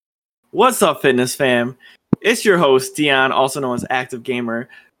What's up, fitness fam? It's your host, Dion, also known as Active Gamer,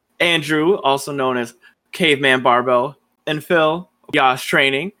 Andrew, also known as Caveman Barbell, and Phil, Yosh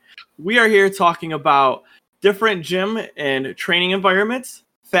Training. We are here talking about different gym and training environments,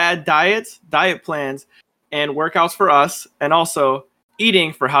 fad diets, diet plans, and workouts for us, and also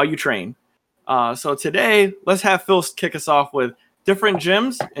eating for how you train. So today, let's have Phil kick us off with different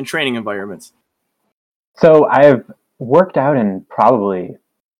gyms and training environments. So I've worked out in probably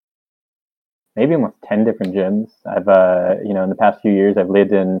maybe almost 10 different gyms. I've, in the past few years, I've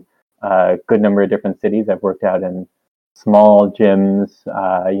lived in a good number of different cities. I've worked out in small gyms,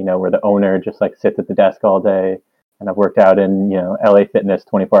 where the owner just like sits at the desk all day. And I've worked out in, LA Fitness,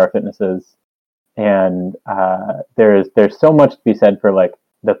 24-hour fitnesses. And there's so much to be said for like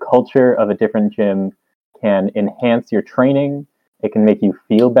the culture of a different gym can enhance your training. It can make you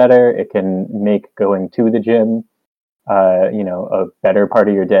feel better. It can make going to the gym a better part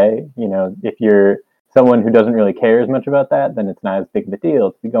of your day. If you're someone who doesn't really care as much about that, then it's not as big of a deal.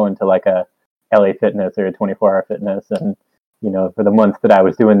 If you go into like a LA Fitness or a 24-hour fitness, and for the months that I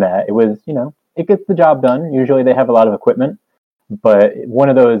was doing that, it was it gets the job done. Usually they have a lot of equipment, but one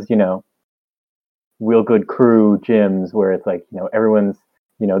of those real good crew gyms where it's like everyone's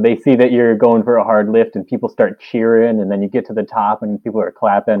they see that you're going for a hard lift and people start cheering, and then you get to the top and people are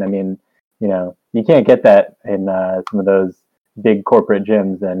clapping. I mean, you can't get that in some of those big corporate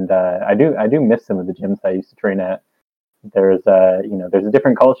gyms. And I do miss some of the gyms I used to train at. There's a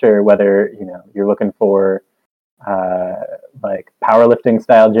different culture, whether, you're looking for like powerlifting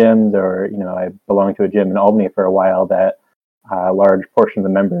style gyms, or, I belonged to a gym in Albany for a while that a large portion of the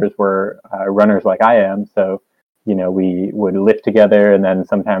members were runners like I am. So, we would lift together, and then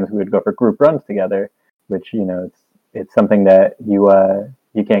sometimes we would go for group runs together, which, it's something that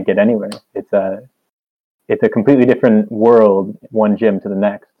you can't get anywhere. It's a completely different world, one gym to the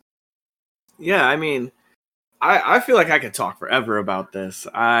next. Yeah, I mean, I feel like I could talk forever about this.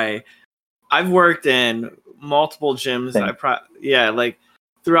 I've worked in multiple gyms. Like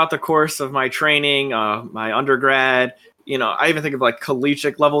throughout the course of my training, my undergrad. I even think of like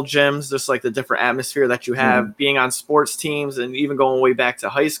collegiate level gyms, just like the different atmosphere that you have being on sports teams, and even going way back to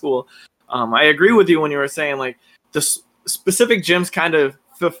high school. I agree with you when you were saying like the specific gyms kind of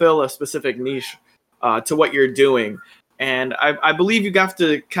fulfill a specific niche to what you're doing. And I believe you have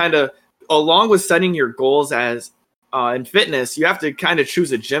to kind of, along with setting your goals as in fitness, you have to kind of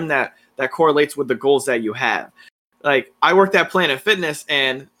choose a gym that correlates with the goals that you have. Like I worked at Planet Fitness,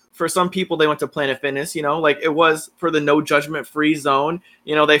 and for some people they went to Planet Fitness, like it was for the no judgment free zone.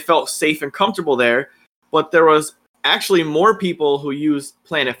 They felt safe and comfortable there, but there was actually more people who used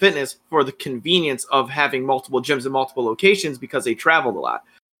Planet Fitness for the convenience of having multiple gyms in multiple locations because they traveled a lot.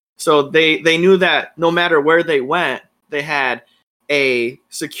 So they knew that no matter where they went, they had a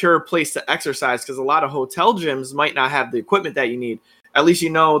secure place to exercise, because a lot of hotel gyms might not have the equipment that you need. At least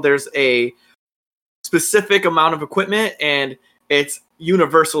there's a specific amount of equipment, and it's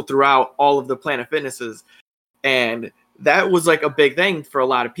universal throughout all of the Planet Fitnesses. And that was like a big thing for a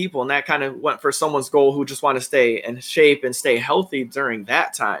lot of people. And that kind of went for someone's goal who just want to stay in shape and stay healthy during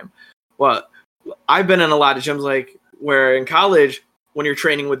that time. Well, I've been in a lot of gyms like where in college, when you're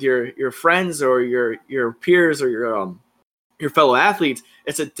training with your friends or your peers or your fellow athletes,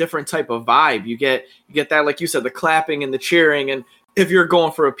 it's a different type of vibe. You get that, like you said, the clapping and the cheering. And if you're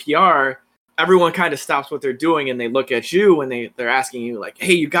going for a PR, everyone kind of stops what they're doing and they look at you and they're asking you like,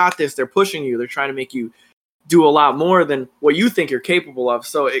 hey, you got this. They're pushing you. They're trying to make you do a lot more than what you think you're capable of.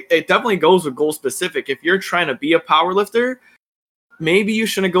 So it definitely goes with goal specific. If you're trying to be a power lifter, maybe you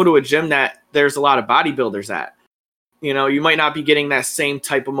shouldn't go to a gym that there's a lot of bodybuilders at. You might not be getting that same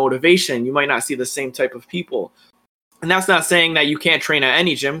type of motivation. You might not see the same type of people. And that's not saying that you can't train at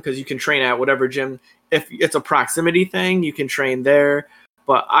any gym, because you can train at whatever gym. If it's a proximity thing, you can train there.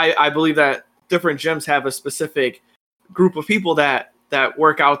 But I believe that different gyms have a specific group of people that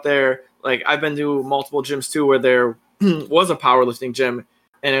work out there. Like I've been to multiple gyms too, where there was a powerlifting gym,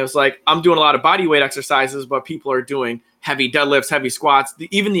 and it was like, I'm doing a lot of body weight exercises, but people are doing heavy deadlifts, heavy squats.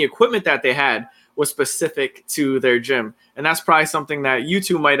 Even the equipment that they had was specific to their gym. And that's probably something that you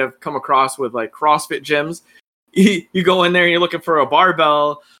two might have come across with like CrossFit gyms. You go in there and you're looking for a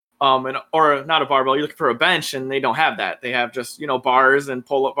barbell, or not a barbell, you're looking for a bench, and they don't have that. They have just, bars and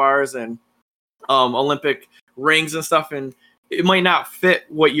pull-up bars and Olympic rings and stuff, and it might not fit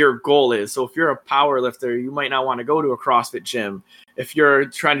what your goal is. So if you're a power lifter, you might not want to go to a CrossFit gym. If you're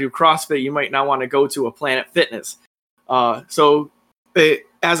trying to do CrossFit, you might not want to go to a Planet Fitness.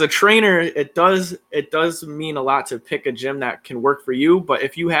 As a trainer, it does mean a lot to pick a gym that can work for you. But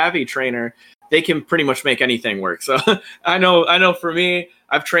if you have a trainer they can pretty much make anything work. So I know for me,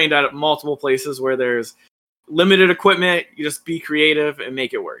 I've trained at multiple places where there's limited equipment. You just be creative and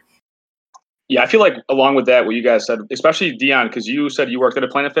make it work. Yeah, I feel like along with that, what you guys said, especially Dion, because you said you worked at a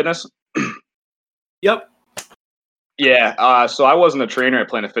Planet Fitness. Yep. Yeah, so I wasn't a trainer at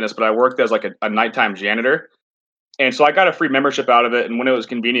Planet Fitness, but I worked as like a nighttime janitor. And so I got a free membership out of it. And when it was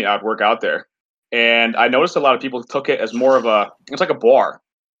convenient, I'd work out there. And I noticed a lot of people took it as more of it's like a bar.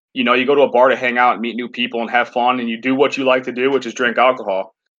 You know, you go to a bar to hang out and meet new people and have fun, and you do what you like to do, which is drink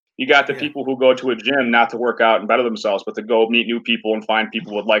alcohol. You got the people who go to a gym not to work out and better themselves, but to go meet new people and find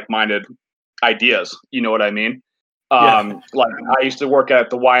people with like-minded ideas. You know what I mean? Like I used to work at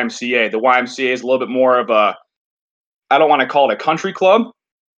the YMCA. The YMCA is a little bit more of I don't want to call it a country club,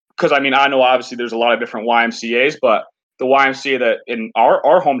 because I mean, I know obviously there's a lot of different YMCAs, but the YMCA that in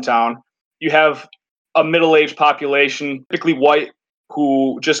our hometown, you have a middle-aged population, typically white,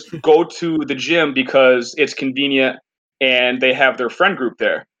 who just go to the gym because it's convenient and they have their friend group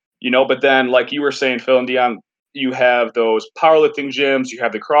there, you know. But then, like you were saying, Phil and Dion, you have those powerlifting gyms, you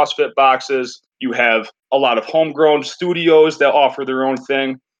have the CrossFit boxes, you have a lot of homegrown studios that offer their own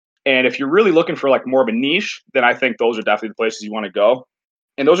thing. And if you're really looking for like more of a niche, then I think those are definitely the places you want to go.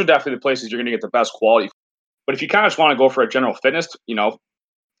 And those are definitely the places you're going to get the best quality. But if you kind of just want to go for a general fitness, you know,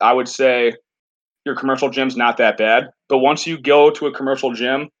 I would say your commercial gym's not that bad. But once you go to a commercial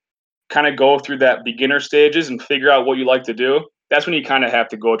gym, kind of go through that beginner stages and figure out what you like to do, that's when you kind of have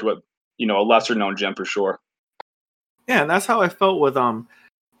to go to a lesser known gym for sure. Yeah, and that's how I felt with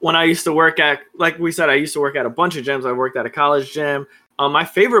when I used to work at, like we said, I used to work at a bunch of gyms. I worked at a college gym. My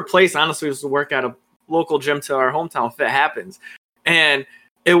favorite place, honestly, was to work at a local gym to our hometown, Fit Happens. And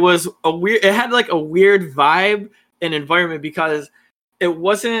it was it had like a weird vibe and environment, because it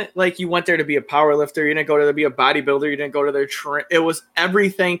wasn't like you went there to be a power lifter. You didn't go there to be a bodybuilder. You didn't go to their it was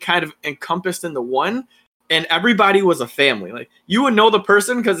everything kind of encompassed in the one, and everybody was a family. Like you would know the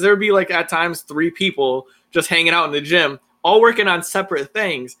person, because there'd be like at times 3 people just hanging out in the gym, all working on separate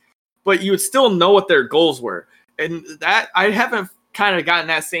things, but you would still know what their goals were. And that I haven't kind of gotten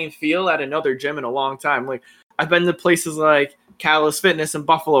that same feel at another gym in a long time. Like I've been to places like Catalyst Fitness in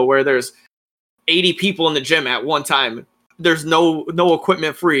Buffalo where there's 80 people in the gym at one time. There's no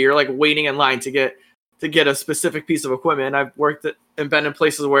equipment free. You're like waiting in line to get a specific piece of equipment. And I've worked and been in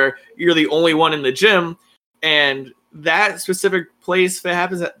places where you're the only one in the gym, and that specific place, Fit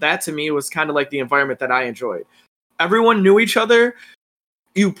Happens, that to me was kind of like the environment that I enjoyed. Everyone knew each other.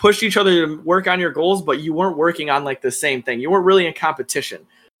 You pushed each other to work on your goals, but you weren't working on like the same thing. You weren't really in competition.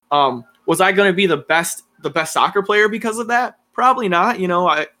 Was I going to be the best soccer player because of that? Probably not. You know,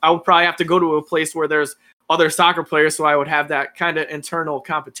 I would probably have to go to a place where there's other soccer players, so I would have that kind of internal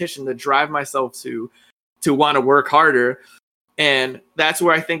competition to drive myself to want to work harder. And that's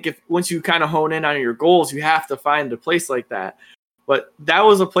where I think once you kind of hone in on your goals, you have to find a place like that. But that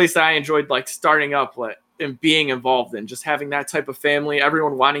was a place that I enjoyed, like starting up and being involved in, just having that type of family,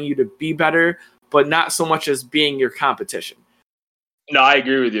 everyone wanting you to be better, but not so much as being your competition. No, I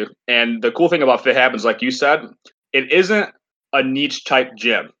agree with you. And the cool thing about Fit Happens, like you said, it isn't a niche type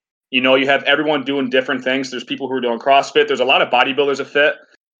gym. You know, you have everyone doing different things. There's people who are doing CrossFit. There's a lot of bodybuilders at Fit.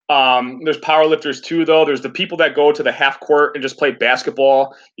 There's powerlifters too, though. There's the people that go to the half court and just play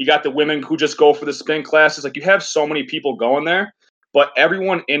basketball. You got the women who just go for the spin classes. Like you have so many people going there, but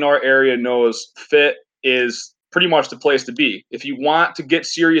everyone in our area knows Fit is pretty much the place to be. If you want to get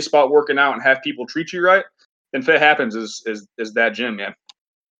serious about working out and have people treat you right, then Fit Happens is that gym, man.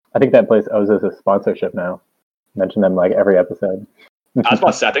 I think that place owes us a sponsorship now. Mention them like every episode. I was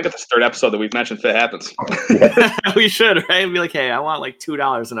about to say, I think it's the 3rd episode that we've mentioned Fit Happens. Yeah. We should, right? Be like, hey, I want like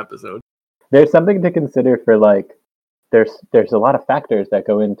 $2 an episode. There's something to consider for like, there's a lot of factors that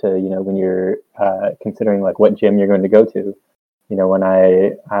go into, you know, when you're considering like what gym you're going to go to. You know, when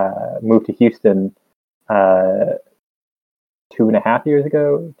I moved to Houston 2 years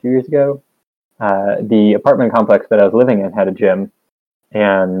ago, the apartment complex that I was living in had a gym.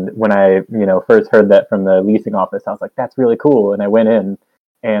 And when I, first heard that from the leasing office, I was like, that's really cool. And I went in,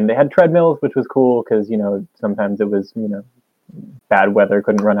 and they had treadmills, which was cool because, sometimes it was, bad weather,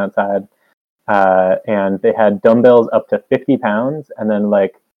 couldn't run outside. And they had dumbbells up to 50 pounds, and then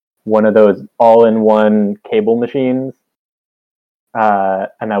like one of those all-in-one cable machines.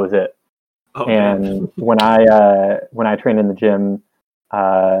 And that was it. Oh, and when I trained in the gym,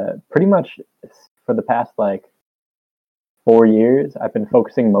 pretty much for the past like 4 years, I've been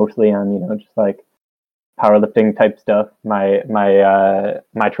focusing mostly on, just like powerlifting type stuff. My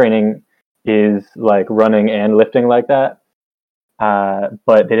training is like running and lifting like that.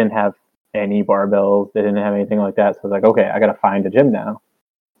 But they didn't have any barbells. They didn't have anything like that. So I was like, okay, I got to find a gym now.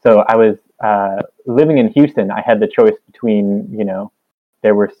 So I was living in Houston, I had the choice between,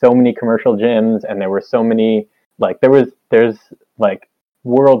 there were so many commercial gyms, and there were so many, like, there's like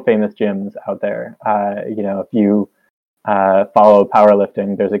world famous gyms out there. If you follow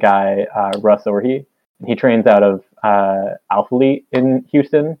powerlifting, there's a guy, Russ Orhii, and he trains out of Alphalete in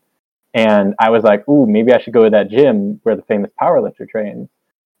Houston. And I was like, ooh, maybe I should go to that gym where the famous powerlifter trains.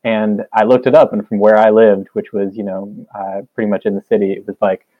 And I looked it up, and from where I lived, which was, pretty much in the city, it was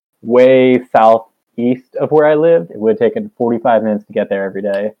like way southeast of where I lived. It would have taken 45 minutes to get there every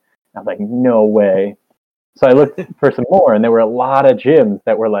day. And I was like, no way. So I looked for some more, and there were a lot of gyms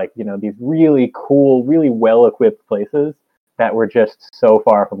that were like, these really cool, really well-equipped places that were just so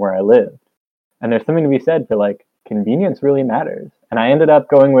far from where I lived. And there's something to be said for, like, convenience really matters. And I ended up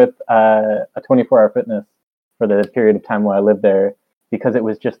going with a 24-hour fitness for the period of time while I lived there, because it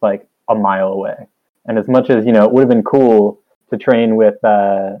was just like a mile away. And as much as, it would have been cool to train with,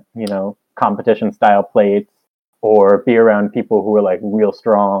 competition style plates or be around people who were like real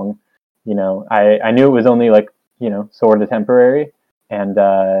strong, I knew it was only like, sort of temporary, and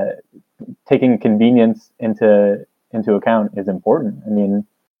taking convenience into account is important. I mean,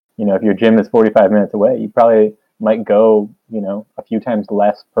 if your gym is 45 minutes away, you probably might go, a few times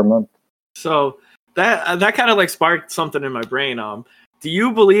less per month. So that kind of like sparked something in my brain. Do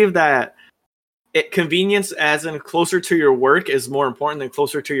you believe that convenience, as in closer to your work, is more important than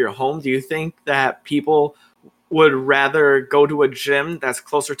closer to your home? Do you think that people would rather go to a gym that's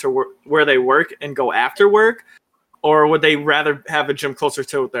closer to where they work and go after work, or would they rather have a gym closer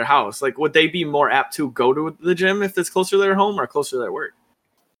to their house? Like, would they be more apt to go to the gym if it's closer to their home or closer to their work?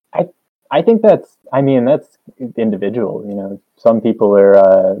 I think that's individual. Some people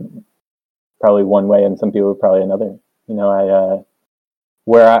are probably one way, and some people are probably another.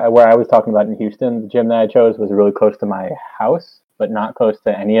 Where I was talking about in Houston, the gym that I chose was really close to my house, but not close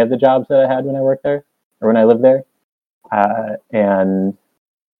to any of the jobs that I had when I worked there or when I lived there. And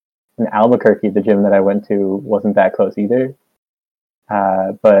in Albuquerque, the gym that I went to wasn't that close either.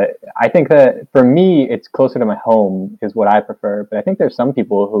 But I think that for me, it's closer to my home is what I prefer. But I think there's some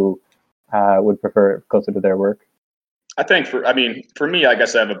people who would prefer it closer to their work. I think for me, I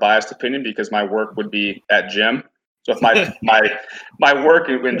guess I have a biased opinion because my work would be at gym. So if my work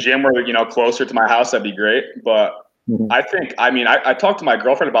in gym were, closer to my house, that'd be great. But I think, I talked to my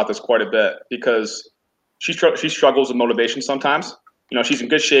girlfriend about this quite a bit because she struggles with motivation sometimes. She's in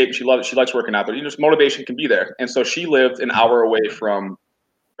good shape. She likes working out, but motivation can be there. And so she lived an hour away from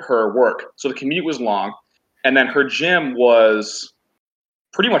her work. So the commute was long. And then her gym was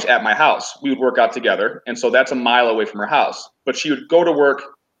pretty much at my house. We would work out together. And so that's a mile away from her house. But she would go to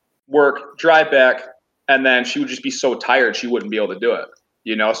work, drive back, and then she would just be so tired she wouldn't be able to do it.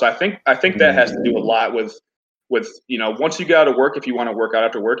 So I think that has to do a lot with once you get out of work, if you want to work out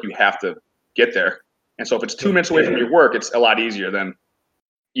after work, you have to get there. And so if it's 2 minutes away from your work, it's a lot easier than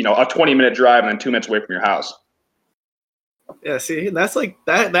a 20-minute drive and then 2 minutes away from your house. Yeah, see, that's like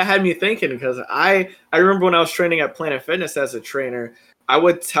that had me thinking, because I remember when I was training at Planet Fitness as a trainer, I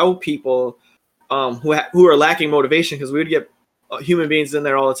would tell people who are lacking motivation, because we would get human beings in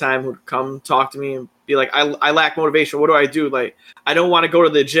there all the time who'd come talk to me and be like, I lack motivation. What do I do? Like, I don't want to go to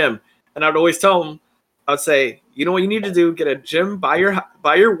the gym. And I'd always tell them, I'd say, you know what you need to do? Get a gym by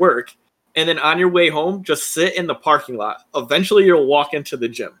your work. And then on your way home, just sit in the parking lot. Eventually you'll walk into the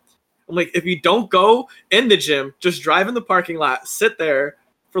gym. I'm like, if you don't go in the gym, just drive in the parking lot, sit there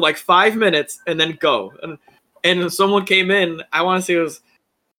for like 5 minutes, and then go. And someone came in, I want to say it was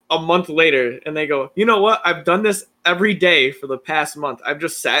a month later, and they go, you know what? I've done this every day for the past month. I've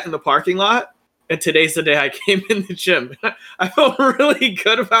just sat in the parking lot, and today's the day I came in the gym. I felt really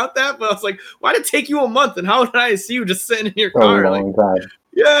good about that, but I was like, why did it take you a month? And how did I see you just sitting in your car?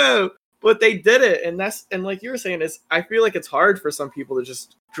 Yeah, but they did it. And like you were saying, I feel like it's hard for some people to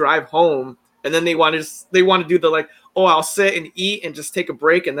just drive home, and then they want to do the like, oh, I'll sit and eat and just take a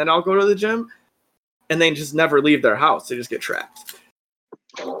break, and then I'll go to the gym, and they just never leave their house. They just get trapped.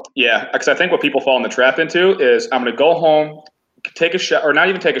 Yeah, because I think what people fall in the trap into is, I'm going to go home, take a shot, or not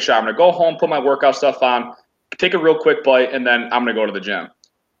even take a shot. I'm going to go home, put my workout stuff on, take a real quick bite, and then I'm going to go to the gym.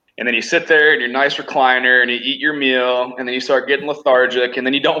 And then you sit there in your nice recliner and you eat your meal, and then you start getting lethargic, and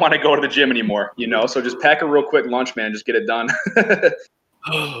then you don't want to go to the gym anymore, So just pack a real quick lunch, man. Just get it done.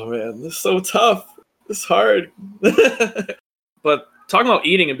 Oh, man, this is so tough. It's hard. But talking about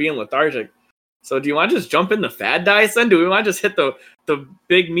eating and being lethargic, so do you want to just jump into fad diets then? Do we want to just hit the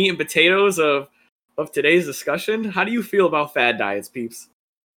big meat and potatoes of today's discussion? How do you feel about fad diets, peeps?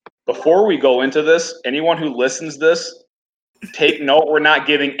 Before we go into this, anyone who listens to this, take note, we're not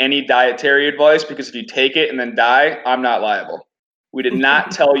giving any dietary advice, because if you take it and then die, I'm not liable. We did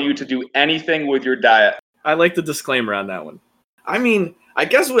not tell you to do anything with your diet. I like the disclaimer on that one. I mean, I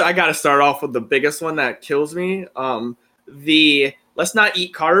guess I got to start off with the biggest one that kills me. The let's not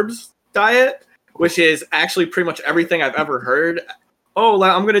eat carbs diet, which is actually pretty much everything I've ever heard. Oh,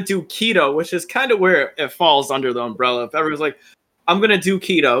 I'm going to do keto, which is kind of where it falls under the umbrella. If everyone's like, I'm going to do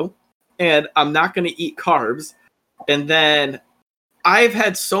keto and I'm not going to eat carbs. And then I've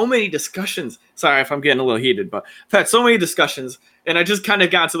had so many discussions. Sorry if I'm getting a little heated, but I've had so many discussions. And I just kind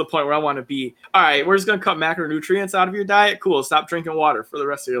of got to the point where I want to be, all right, we're just going to cut macronutrients out of your diet. Cool. Stop drinking water for the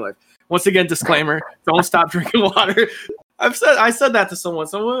rest of your life. Once again, disclaimer, don't stop drinking water. I said that to someone.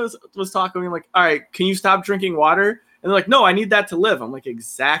 Someone was talking to me like, all right, can you stop drinking water? And they're like, no, I need that to live. I'm like,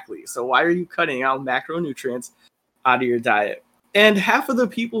 exactly. So why are you cutting out macronutrients out of your diet? And half of the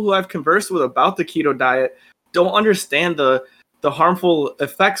people who I've conversed with about the keto diet don't understand the harmful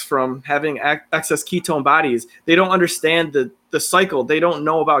effects from having excess ketone bodies. They don't understand the cycle. They don't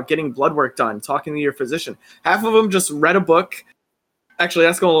know about getting blood work done, talking to your physician. Half of them just read a book. Actually,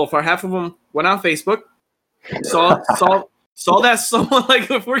 that's going a little far. Half of them went on Facebook, saw that someone,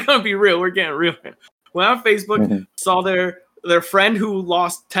 like, if we're going to be real, we're getting real. Went on Facebook, saw their friend who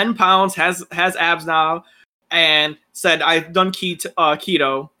lost 10 pounds, has abs now, and said, I've done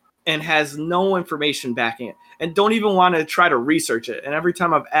keto, and has no information backing it, and don't even want to try to research it. And every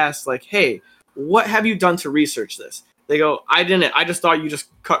time I've asked, like, hey, what have you done to research this? They go, I didn't. I just thought you just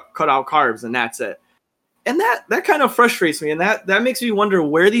cut out carbs and that's it. And that kind of frustrates me. And that makes me wonder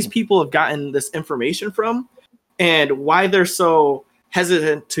where these people have gotten this information from and why they're so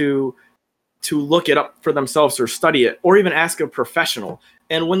hesitant to look it up for themselves or study it or even ask a professional.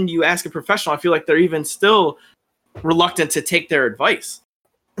 And when you ask a professional, I feel like they're even still reluctant to take their advice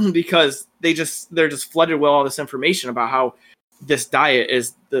because they're just flooded with all this information about how this diet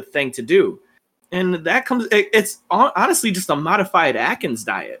is the thing to do. And it's honestly just a modified Atkins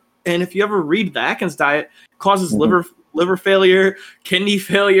diet. And if you ever read the Atkins diet, it causes liver failure, kidney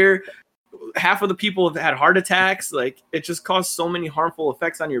failure. Half of the people have had heart attacks. Like, it just caused so many harmful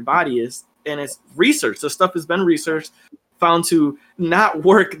effects on your body. And it's researched. This stuff has been researched, found to not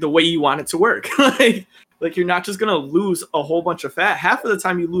work the way you want it to work. Like you're not just going to lose a whole bunch of fat. Half of the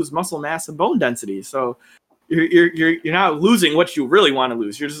time you lose muscle mass and bone density. So you're not losing what you really want to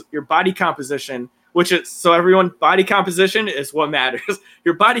lose. Your body composition, body composition is what matters.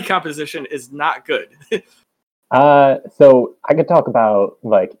 Your body composition is not good. So I could talk about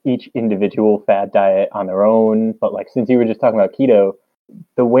like each individual fad diet on their own, but like since you were just talking about keto,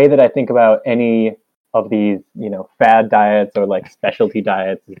 the way that I think about any of these, fad diets or like specialty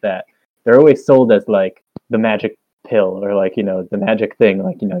diets is that they're always sold as like the magic pill or like, the magic thing.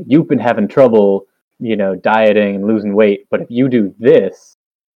 Like, you've been having trouble, dieting and losing weight, but if you do this,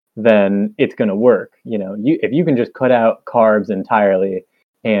 then it's going to work. If you can just cut out carbs entirely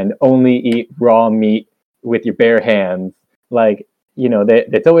and only eat raw meat with your bare hands, like,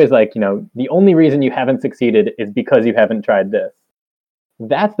 it's always like, the only reason you haven't succeeded is because you haven't tried this.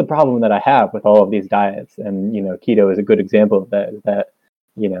 That's the problem that I have with all of these diets. And, keto is a good example of that, is that,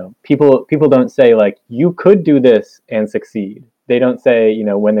 people don't say like, you could do this and succeed. They don't say,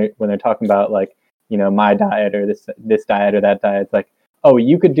 when they're talking about like, my diet or this diet or that diet, it's like, oh,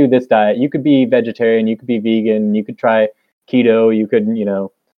 you could do this diet. You could be vegetarian. You could be vegan. You could try keto. You could,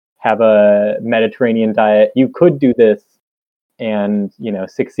 have a Mediterranean diet. You could do this and,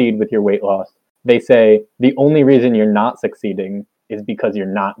 succeed with your weight loss. They say the only reason you're not succeeding is because you're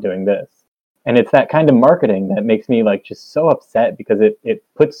not doing this. And it's that kind of marketing that makes me like just so upset because it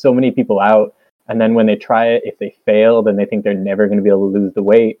puts so many people out. And then when they try it, if they fail, then they think they're never going to be able to lose the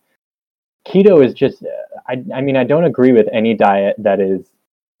weight. Keto is just, I don't agree with any diet that is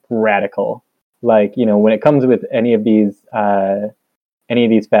radical. Like, when it comes with any of these fad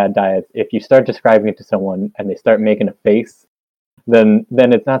diets, if you start describing it to someone and they start making a face, then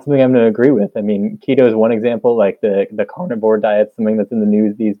it's not something I'm going to agree with. I mean, keto is one example, like the carnivore diet, something that's in the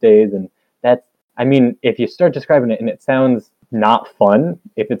news these days. And if you start describing it and it sounds not fun,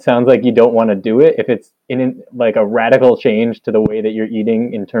 if it sounds like you don't want to do it, if it's in like a radical change to the way that you're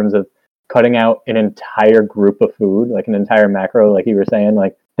eating in terms of cutting out an entire group of food, like an entire macro, like you were saying,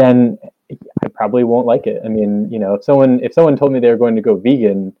 like, then I probably won't like it. I mean, if someone told me they were going to go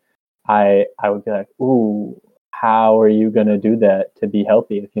vegan, I would be like, ooh, how are you going to do that to be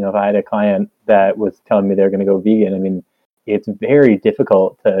healthy? If I had a client that was telling me they're going to go vegan, I mean, it's very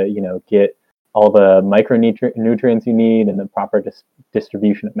difficult to, get all the micronutrients you need and the proper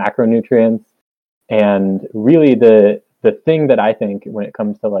distribution of macronutrients. And really the thing that I think when it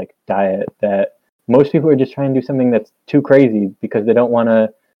comes to like diet, that most people are just trying to do something that's too crazy because they don't want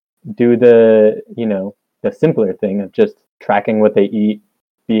to do the simpler thing of just tracking what they eat,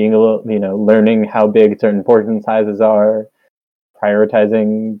 being a little, learning how big certain portion sizes are,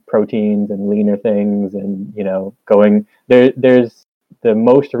 prioritizing proteins and leaner things, and going there. There's the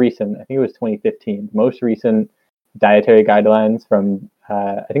most recent, I think it was 2015, most recent dietary guidelines from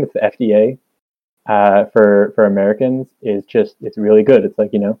I think it's the FDA for Americans it's really good. It's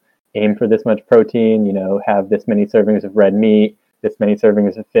like, aim for this much protein, have this many servings of red meat, this many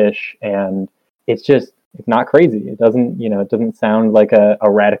servings of fish, and it's not crazy. It doesn't sound like a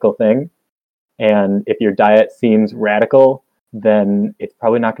radical thing. And if your diet seems radical, then it's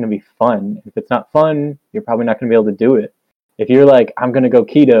probably not going to be fun. If it's not fun, you're probably not going to be able to do it. If you're like, I'm going to go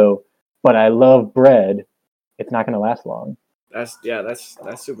keto, but I love bread, it's not going to last long. That's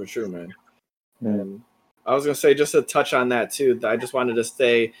super true, man. And I was going to say, just to touch on that too, I just wanted to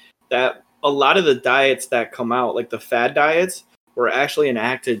say that a lot of the diets that come out, like the fad diets, were actually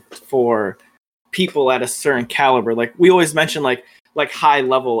enacted for people at a certain caliber. Like we always mention like high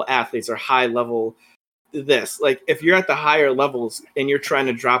level athletes or high level this. Like if you're at the higher levels and you're trying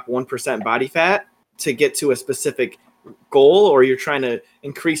to drop 1% body fat to get to a specific goal, or you're trying to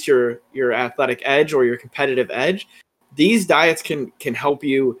increase your athletic edge or your competitive edge, these diets can help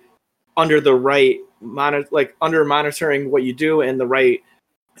you under the right under monitoring what you do and the right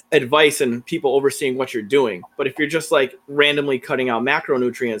advice and people overseeing what you're doing. But if you're just like randomly cutting out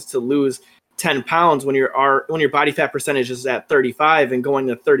macronutrients to lose 10 pounds when your body fat percentage is at 35 and going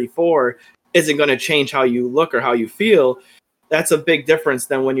to 34 isn't going to change how you look or how you feel, that's a big difference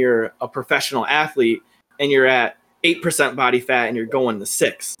than when you're a professional athlete and you're at 8% body fat and you're going to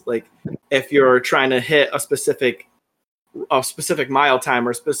 6. Like if you're trying to hit a specific mile time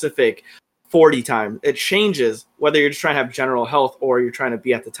or a specific 40 time, it changes whether you're just trying to have general health or you're trying to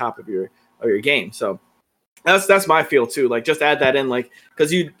be at the top of your game. So that's my feel too. Like just add that in, like,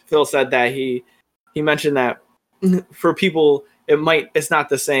 because Phil said that he mentioned that for people it's not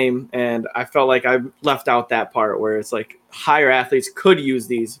the same, and I felt like I left out that part where it's like higher athletes could use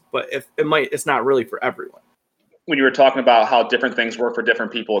these, but it's not really for everyone. When you were talking about how different things work for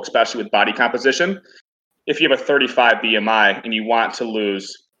different people, especially with body composition, if you have a 35 BMI and you want to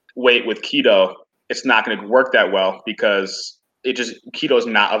lose weight with keto, it's not going to work that well because keto is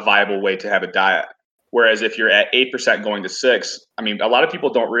not a viable way to have a diet. Whereas if you're at 8% going to 6, I mean, a lot of people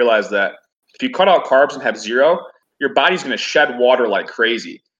don't realize that if you cut out carbs and have 0, your body's going to shed water like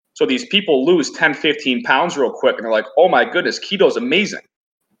crazy. So these people lose 10, 15 pounds real quick and they're like, oh my goodness, keto's amazing.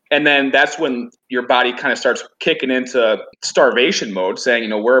 And then that's when your body kind of starts kicking into starvation mode, saying,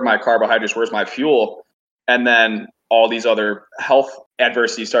 where are my carbohydrates? Where's my fuel? And then all these other health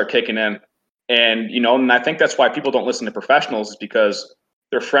adversities start kicking in. And, and I think that's why people don't listen to professionals, is because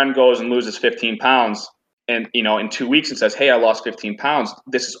their friend goes and loses 15 pounds and, in 2 weeks and says, hey, I lost 15 pounds.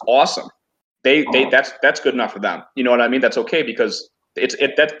 This is awesome. That's good enough for them. You know what I mean? That's okay, because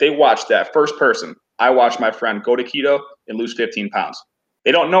they watched that first person. I watched my friend go to keto and lose 15 pounds.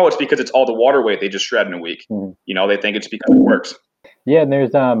 They don't know it's because it's all the water weight they just shred in a week. Mm-hmm. They think it's because it works. Yeah, and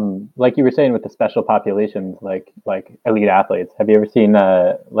there's like you were saying with the special populations, like elite athletes. Have you ever seen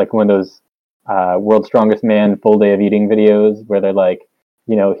like one of those World's Strongest Man full day of eating videos where they're like,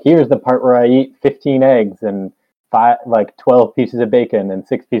 here's the part where I eat 15 eggs and 12 pieces of bacon and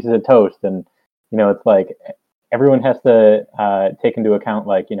 6 pieces of toast, and it's like everyone has to take into account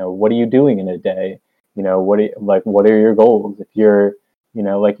what are you doing in a day? What are your goals? If you're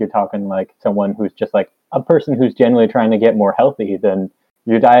like you're talking like someone who's just like a person who's generally trying to get more healthy, then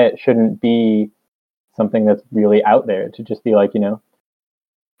your diet shouldn't be something that's really out there. To just be like,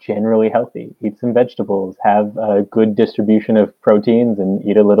 generally healthy, eat some vegetables, have a good distribution of proteins, and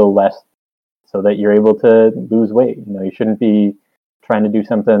eat a little less so that you're able to lose weight. You shouldn't be trying to do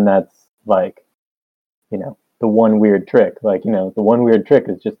something that's like, the one weird trick. Like, the one weird trick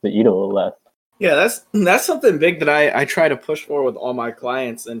is just to eat a little less. Yeah, that's something big that I try to push for with all my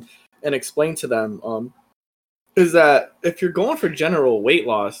clients and explain to them, is that if you're going for general weight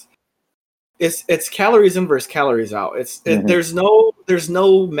loss, it's calories in versus calories out. There's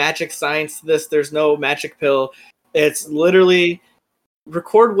no magic science to this. There's no magic pill. It's literally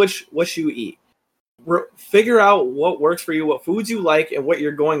record what you eat. Figure out what works for you, what foods you like, and what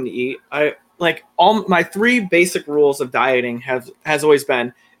you're going to eat. I like all my 3 basic rules of dieting has always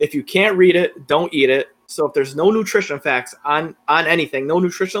been: if you can't read it, don't eat it. So if there's no nutrition facts on anything, no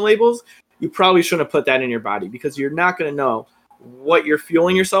nutrition labels, you probably shouldn't put that in your body, because you're not going to know what you're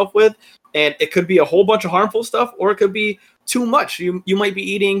fueling yourself with. And it could be a whole bunch of harmful stuff, or it could be too much. You might be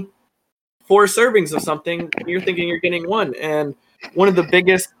eating 4 servings of something and you're thinking you're getting 1. And one of the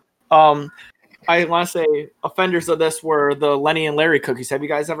biggest, I want to say, offenders of this were the Lenny and Larry cookies. Have you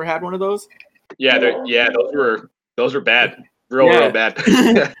guys ever had one of those? Yeah, those were Those are bad. Real bad.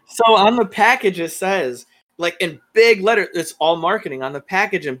 So on the package, it says, like in big letters, it's all marketing. On the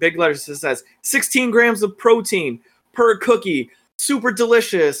package in big letters, it says 16 grams of protein per cookie, super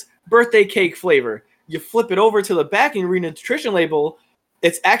delicious, birthday cake flavor. You flip it over to the back and you read the nutrition label.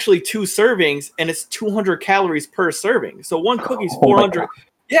 It's actually 2 servings and it's 200 calories per serving. So one cookie's 400.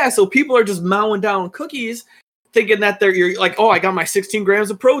 Yeah, so people are just mowing down cookies thinking that you're like, oh, I got my 16 grams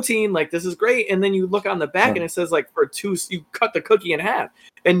of protein. Like, this is great. And then you look on the back and it says, like, for 2, you cut the cookie in half.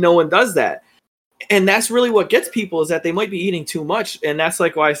 And no one does that. And that's really what gets people, is that they might be eating too much. And that's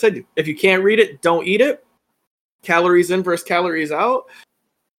like why I said, if you can't read it, don't eat it. Calories in versus calories out.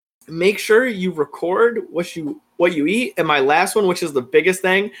 Make sure you record what you eat. And my last one, which is the biggest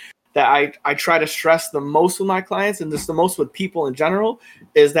thing that I try to stress the most with my clients, and just the most with people in general,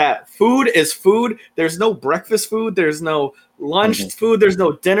 is that food is food. There's no breakfast food. There's no lunch food. There's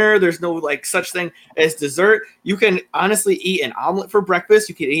no dinner. There's no like such thing as dessert. You can honestly eat an omelet for breakfast.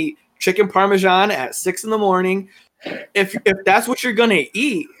 You can eat chicken parmesan at 6 a.m. If that's what you're gonna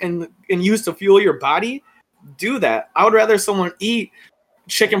eat and use to fuel your body, do that. I would rather someone eat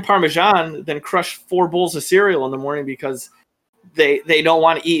chicken parmesan than crush 4 bowls of cereal in the morning because they don't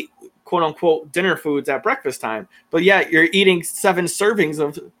want to eat quote unquote dinner foods at breakfast time. But yeah, you're eating 7 servings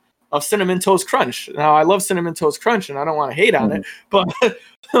of Cinnamon Toast Crunch. Now I love Cinnamon Toast Crunch and I don't want to hate on it,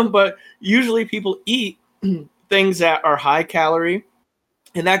 but usually people eat things that are high calorie.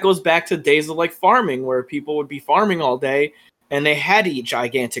 And that goes back to days of like farming, where people would be farming all day and they had to eat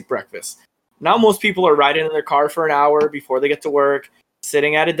gigantic breakfast. Now most people are riding in their car for an hour before they get to work,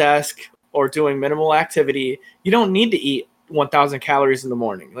 sitting at a desk or doing minimal activity. You don't need to eat 1,000 calories in the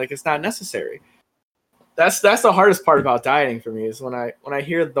morning. Like, it's not necessary. That's the hardest part about dieting for me, is when I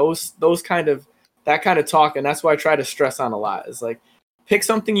hear that kind of talk. And that's why I try to stress on a lot, is like, pick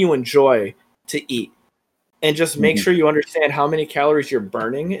something you enjoy to eat. And just make sure you understand how many calories you're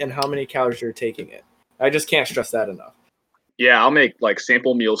burning and how many calories you're taking in. I just can't stress that enough. Yeah, I'll make like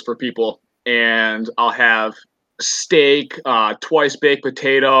sample meals for people, and I'll have steak, twice baked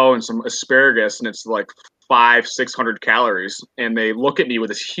potato, and some asparagus, and it's like 500-600 calories. And they look at me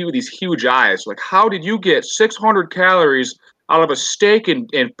with these huge eyes, like, how did you get 600 calories out of a steak and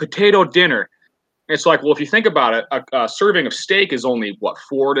potato dinner? And it's like, well, if you think about it, a serving of steak is only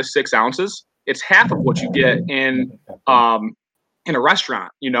 4 to 6 ounces. It's half of what you get in a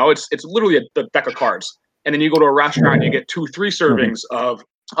restaurant. You know, it's literally a deck of cards. And then you go to a restaurant and you get 2-3 servings of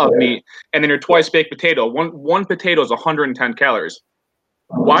meat, and then your twice baked potato. One potato is 110 calories.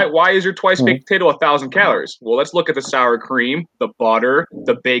 Why is your twice baked potato 1,000 calories? Well, let's look at the sour cream, the butter,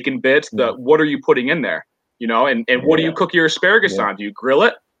 the bacon bits. What are you putting in there? You know, and what do you cook your asparagus on? Do you grill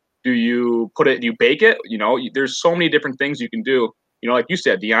it? Do you bake it? You know, there's so many different things you can do. You know, like you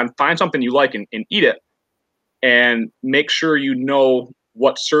said, Dion, find something you like and eat it, and make sure you know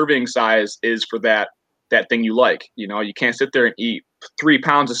what serving size is for that thing you like. You know, you can't sit there and eat 3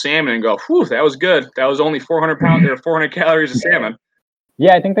 pounds of salmon and go, whew, that was good. That was only 400 calories of salmon.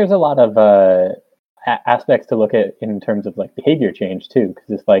 Yeah, I think there's a lot of aspects to look at in terms of like behavior change too, because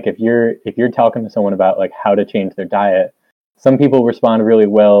it's like if you're talking to someone about like how to change their diet, some people respond really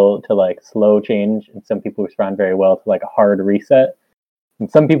well to like slow change, and some people respond very well to like a hard reset. And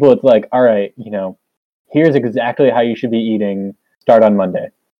some people, it's like, all right, you know, here's exactly how you should be eating. Start on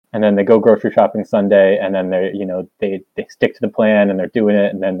Monday, and then they go grocery shopping Sunday, and then they stick to the plan and they're doing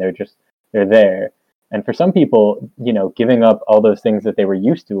it, and then they're there. And for some people, you know, giving up all those things that they were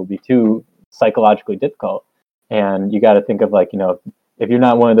used to will be too psychologically difficult. And you got to think of like, you know, if you're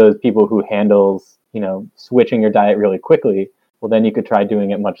not one of those people who handles, you know, switching your diet really quickly, well, then you could try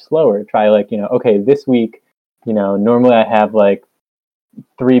doing it much slower. Try like, you know, okay, this week, you know, normally I have like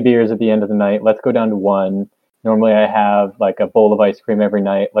 3 beers at the end of the night. Let's go down to 1. Normally I have like a bowl of ice cream every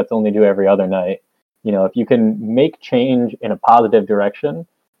night. Let's only do every other night. You know, if you can make change in a positive direction,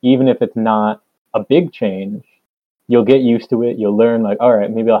 even if it's not a big change, you'll get used to it. You'll learn like, all right,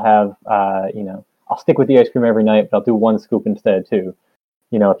 maybe I'll have, you know, I'll stick with the ice cream every night, but I'll do 1 scoop instead too.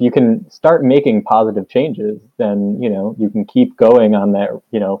 You know, if you can start making positive changes, then, you know, you can keep going on that,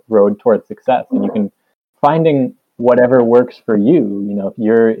 you know, road towards success, and you can finding whatever works for you. You know,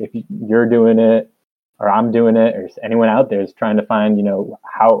 if you're doing it, or I'm doing it, or anyone out there is trying to find, you know,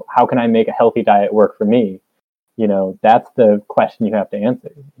 how can I make a healthy diet work for me? You know, that's the question you have to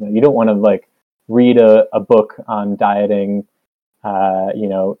answer. You know, you don't want to like read a book on dieting, you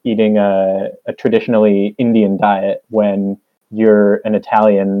know, eating a traditionally Indian diet when you're an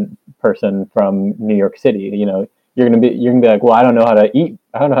Italian person from New York City. You know, you're gonna be like, well, I don't know how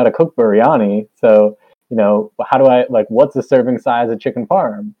to cook biryani, so, you know, how do I, like, what's the serving size of chicken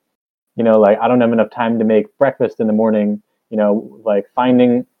parm? like I don't have enough time to make breakfast in the morning. Like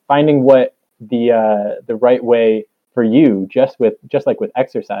finding what the right way for you, just like with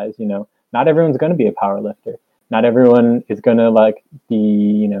exercise. Not everyone's going to be a power lifter. Not everyone is going to like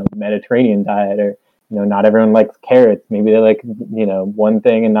the Mediterranean diet, or not everyone likes carrots. Maybe they like one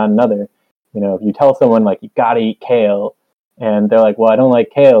thing and not another. If you tell someone like you got to eat kale, and they're like, well, I don't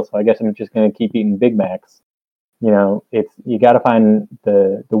like kale, so I guess I'm just going to keep eating Big Macs. You got to find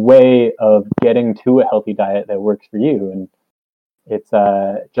the way of getting to a healthy diet that works for you, and it's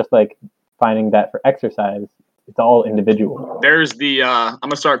just like finding that for exercise. It's all individual. There's the I'm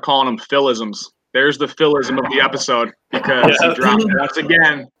gonna start calling them philisms. There's the philism of the episode, because he dropped once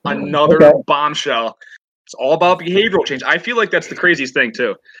again another bombshell. It's all about behavioral change. I feel like that's the craziest thing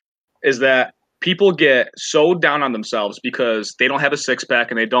too, is that people get so down on themselves because they don't have a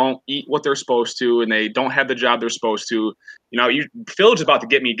six-pack and they don't eat what they're supposed to and they don't have the job they're supposed to. Phil's about to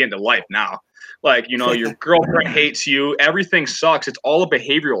get me into life now. Like, your girlfriend hates you. Everything sucks. It's all a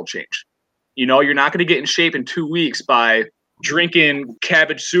behavioral change. You're not going to get in shape in 2 weeks by drinking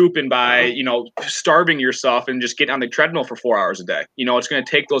cabbage soup and by, starving yourself and just getting on the treadmill for 4 hours a day. It's going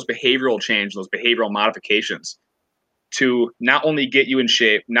to take those behavioral change, those behavioral modifications to not only get you in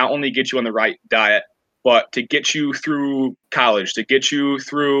shape, not only get you on the right diet, but to get you through college, to get you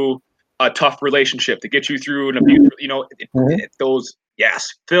through a tough relationship, to get you through an abuse, those, yes.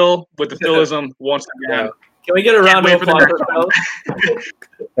 Phil with the philism once again. Can we get a round of applause for Phil?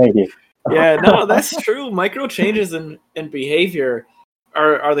 Thank you. Yeah, no, that's true. Micro changes in behavior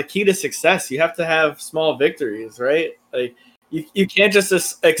are the key to success. You have to have small victories, right? Like you can't just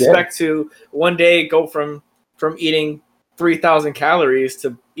expect to one day go from eating 3,000 calories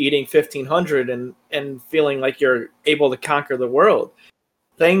to eating 1,500 and feeling like you're able to conquer the world.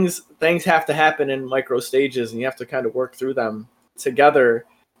 Things have to happen in micro stages, and you have to kind of work through them together.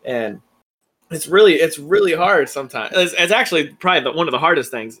 And it's really hard sometimes. It's actually probably one of the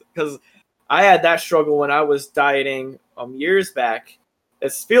hardest things, because I had that struggle when I was dieting years back.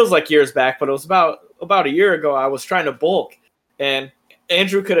 It feels like years back, but it was about a year ago. I was trying to bulk, and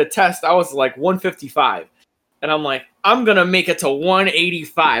Andrew could attest. I was like 155. And I'm like, I'm going to make it to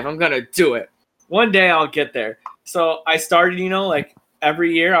 185. I'm going to do it. One day I'll get there. So I started, like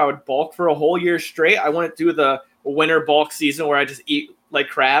every year I would bulk for a whole year straight. I wouldn't do the winter bulk season where I just eat like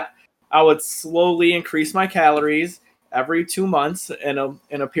crap. I would slowly increase my calories every 2 months in a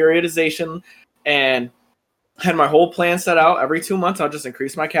periodization, and had my whole plan set out. Every 2 months I'll just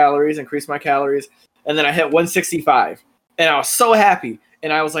increase my calories. And then I hit 165. And I was so happy.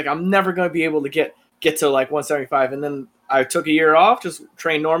 And I was like, I'm never going to be able to get to like 175. And then I took a year off, just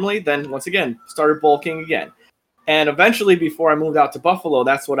trained normally. Then once again, started bulking again. And eventually, before I moved out to Buffalo,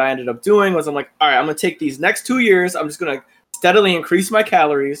 that's what I ended up doing. Was I'm like, all right, I'm going to take these next 2 years. I'm just going to steadily increase my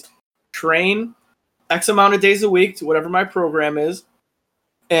calories, train X amount of days a week to whatever my program is.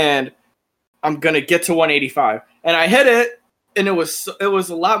 And I'm going to get to 185. And I hit it. And it was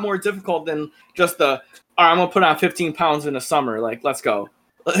a lot more difficult than just all right, I'm going to put on 15 pounds in the summer. Like, let's go.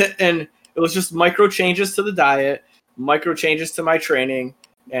 And it was just micro changes to the diet, micro changes to my training,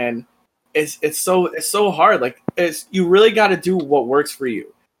 and it's so hard. Like, you really got to do what works for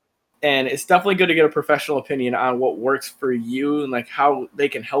you, and it's definitely good to get a professional opinion on what works for you and like how they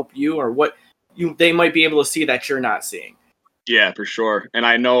can help you, or what they might be able to see that you're not seeing. Yeah, for sure. And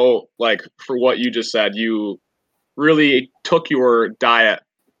I know, like, for what you just said, you really took your diet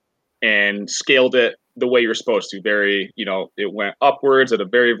and scaled it the way you're supposed to. It went upwards at a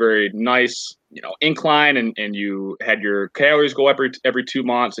very, very nice, incline, and you had your calories go every 2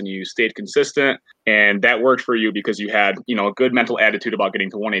 months, and you stayed consistent, and that worked for you because you had, a good mental attitude about getting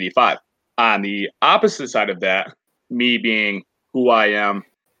to 185. On the opposite side of that, me being who I am,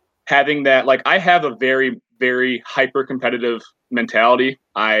 having that, like, I have a very, very hyper competitive mentality.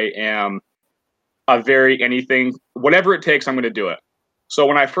 I am a very anything, whatever it takes, I'm going to do it. So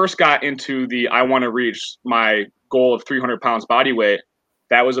when I first got into I want to reach my goal of 300 pounds body weight,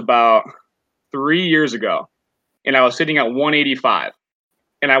 that was about 3 years ago. And I was sitting at 185.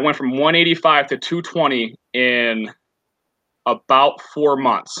 And I went from 185 to 220 in about 4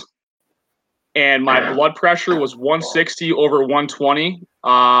 months. And my blood pressure was 160 over 120.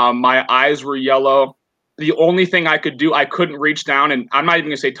 My eyes were yellow. The only thing I could do, I couldn't reach down, and I'm not even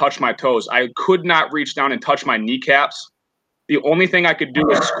going to say touch my toes. I could not reach down and touch my kneecaps. The only thing I could do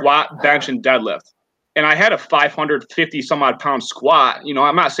was squat, bench, and deadlift. And I had a 550 some odd pound squat.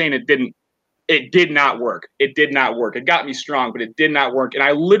 I'm not saying it did not work. It did not work. It got me strong, but it did not work. And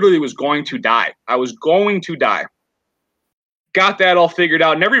I literally was going to die. I was going to die. got that all figured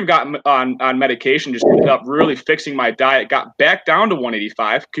out. Never even got on medication. Just ended up really fixing my diet. Got back down to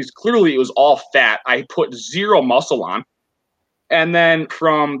 185 because clearly it was all fat. I put zero muscle on. And then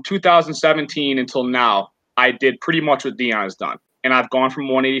from 2017 until now, I did pretty much what Dion has done. And I've gone from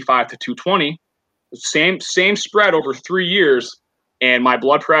 185 to 220. Same spread over 3 years. And my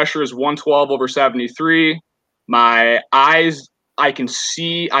blood pressure is 112 over 73. My eyes, I can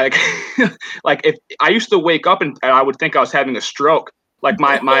see. Like if I used to wake up and I would think I was having a stroke. Like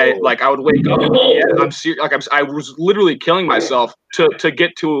I would wake up. And I'm serious. I was literally killing myself to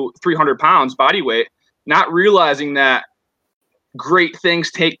get to 300 pounds body weight, not realizing that great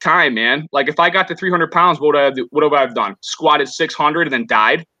things take time, man. Like if I got to 300 pounds, what would I have done? Squatted 600 and then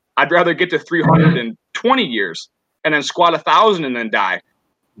died? I'd rather get to 300 in 20 years and then squat 1,000 and then die.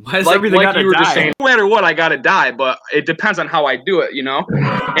 Why is everything gotta you were die? just saying, no matter what, I gotta die, but it depends on how I do it, you know?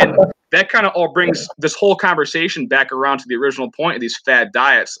 And that kind of all brings this whole conversation back around to the original point of these fad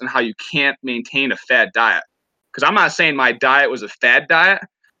diets and how you can't maintain a fad diet. Because I'm not saying my diet was a fad diet,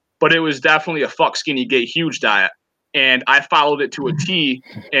 but it was definitely a fuck skinny get huge diet. And I followed it to a T,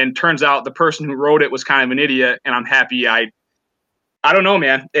 and turns out the person who wrote it was kind of an idiot, and I'm happy I don't know,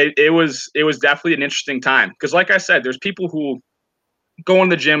 man. It was definitely an interesting time. Because like I said, there's people who go in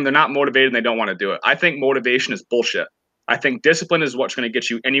the gym, they're not motivated, and they don't want to do it. I think motivation is bullshit. I think discipline is what's going to get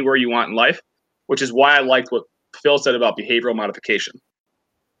you anywhere you want in life, which is why I liked what Phil said about behavioral modification.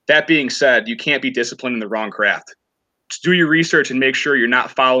 That being said, you can't be disciplined in the wrong craft. Just do your research and make sure you're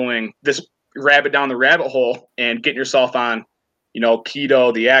not following this rabbit down the rabbit hole and getting yourself on,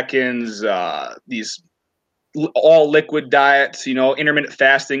 keto, the Atkins, these all liquid diets, intermittent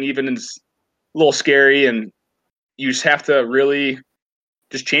fasting, even is a little scary. And you just have to really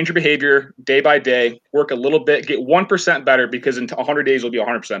just change your behavior day by day, work a little bit, get 1% better, because in 100 days you'll be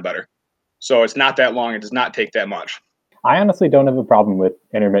 100% better. So it's not that long. It does not take that much. I honestly don't have a problem with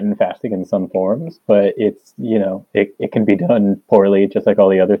intermittent fasting in some forms, but it's, it can be done poorly, just like all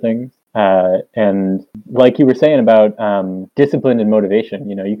the other things. And like you were saying about discipline and motivation,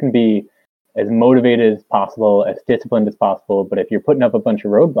 you can be as motivated as possible, as disciplined as possible, but if you're putting up a bunch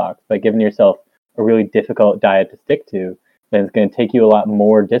of roadblocks by giving yourself a really difficult diet to stick to, then it's going to take you a lot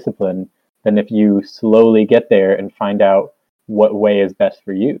more discipline than if you slowly get there and find out what way is best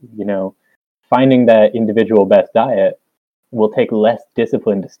for you. Finding that individual best diet will take less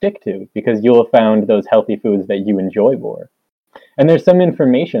discipline to stick to, because you'll have found those healthy foods that you enjoy more. And there's some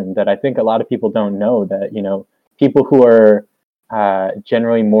information that I think a lot of people don't know, that, people who are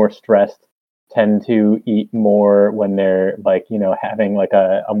generally more stressed tend to eat more when they're having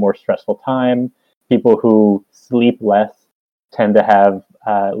a more stressful time. People who sleep less tend to have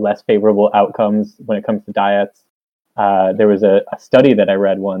less favorable outcomes when it comes to diets. There was a study that I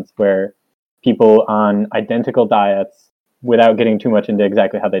read once where people on identical diets, without getting too much into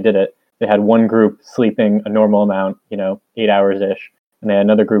exactly how they did it, they had one group sleeping a normal amount, 8 hours-ish, and they had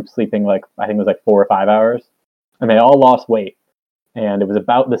another group sleeping I think it was 4 or 5 hours, and they all lost weight. And it was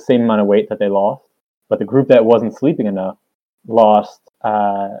about the same amount of weight that they lost, but the group that wasn't sleeping enough lost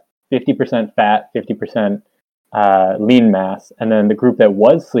 50% fat, 50% lean mass, and then the group that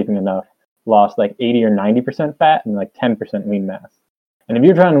was sleeping enough lost 80 or 90% fat and 10% lean mass. And if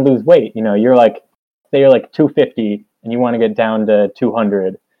you're trying to lose weight, you're say you're 250 and you want to get down to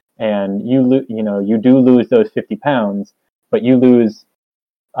 200, and you do lose those 50 pounds, but you lose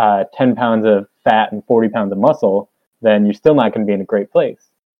 10 pounds of fat and 40 pounds of muscle, then you're still not going to be in a great place.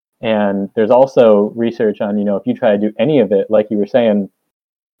 And there's also research on, if you try to do any of it, like you were saying,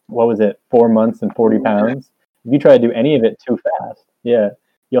 what was it, 4 months and 40 pounds? If you try to do any of it too fast,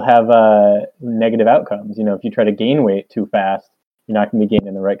 you'll have negative outcomes. If you try to gain weight too fast, you're not going to be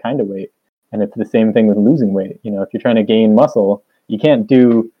gaining the right kind of weight. And it's the same thing with losing weight. If you're trying to gain muscle, you can't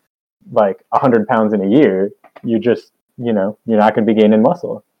do 100 pounds in a year. You just, you're not going to be gaining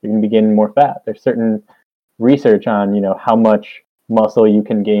muscle. You're going to be gaining more fat. There's certain research on, how much muscle you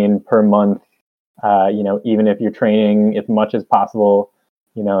can gain per month, even if you're training as much as possible,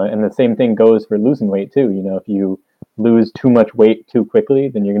 and the same thing goes for losing weight too. If you lose too much weight too quickly,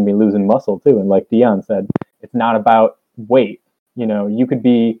 then you're going to be losing muscle too. And like Dion said, it's not about weight. You could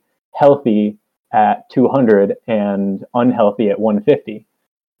be healthy at 200 and unhealthy at 150.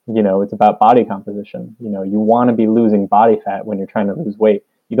 It's about body composition. You want to be losing body fat when you're trying to lose weight.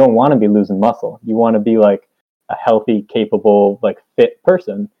 You don't want to be losing muscle. You want to be a healthy, capable, fit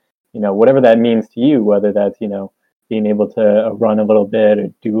person. Whatever that means to you, whether that's, being able to run a little bit or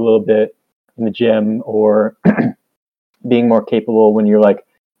do a little bit in the gym, or being more capable when you're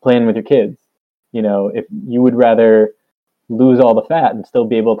playing with your kids. If you would rather lose all the fat and still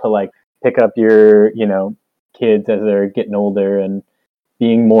be able to pick up your, kids as they're getting older and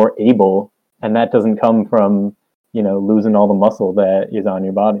being more able, and that doesn't come from, you know, losing all the muscle that is on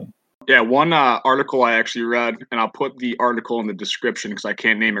your body. Yeah, one article I actually read, and I'll put the article in the description because I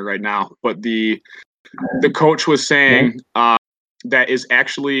can't name it right now, but the coach was saying that is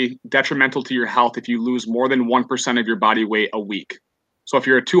actually detrimental to your health if you lose more than 1% of your body weight a week. So if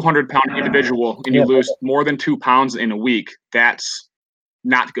you're a 200-pound individual and you lose more than 2 pounds in a week, that's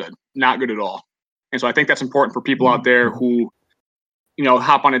not good at all. And so I think that's important for people out there who, you know,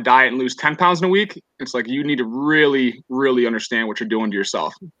 hop on a diet and lose 10 pounds in a week. It's like you need to really, really understand what you're doing to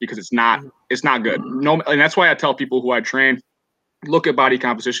yourself, because it's not good. No, and that's why I tell people who I train, look at body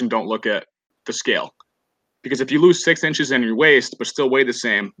composition, don't look at the scale. Because if you lose 6 inches in your waist but still weigh the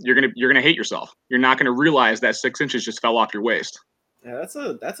same, you're gonna hate yourself. You're not gonna realize that 6 inches just fell off your waist. Yeah,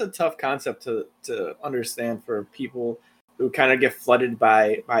 that's a tough concept to understand for people who kind of get flooded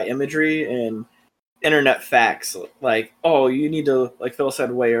by imagery and internet facts. Like, oh, you need to, like Phil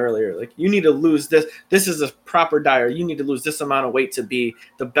said way earlier, like you need to lose this. This is a proper diet. Or you need to lose this amount of weight to be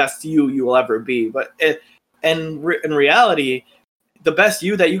the best you will ever be. But in reality, the best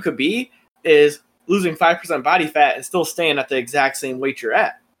you that you could be is losing 5% body fat and still staying at the exact same weight you're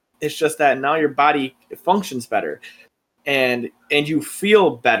at. It's just that now your body functions better, and you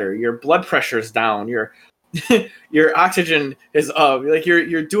feel better. Your blood pressure is down. Your oxygen is up. Like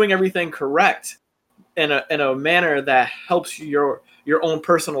you're doing everything correct in a manner that helps your own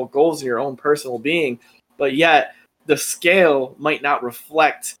personal goals and your own personal being. But yet the scale might not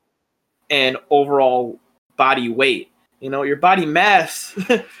reflect an overall body weight. You know, your body mass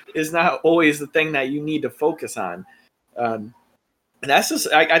is not always the thing that you need to focus on. And that's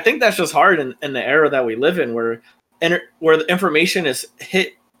just, I think that's just hard in the era that we live in, where the information is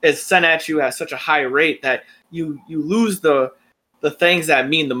sent at you at such a high rate that you lose the things that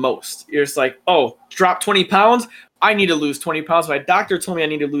mean the most. You're just like, oh, drop 20 pounds. I need to lose 20 pounds. My doctor told me I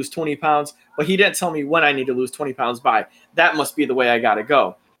need to lose 20 pounds, but he didn't tell me when I need to lose 20 pounds by. That must be the way I got to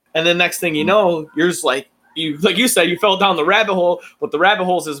go. And then next thing you know, you're just like you said, you fell down the rabbit hole, but the rabbit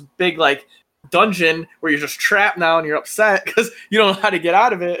hole is this big like dungeon where you're just trapped now and you're upset because you don't know how to get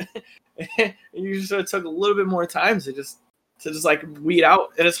out of it. And you just sort of took a little bit more time to just like weed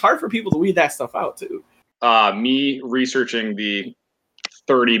out. And it's hard for people to weed that stuff out too. Me researching the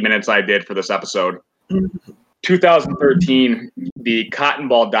 30 minutes I did for this episode, 2013, the cotton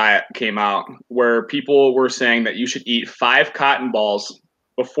ball diet came out, where people were saying that you should eat 5 cotton balls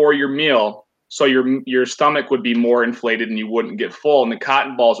before your meal, so your stomach would be more inflated and you wouldn't get full, and the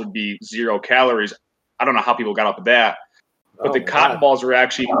cotton balls would be 0 calories. I don't know how people got up with that, but the cotton balls were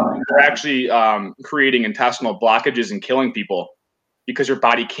actually creating intestinal blockages and killing people because your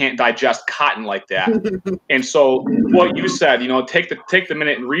body can't digest cotton like that. And so what you said, you know, take the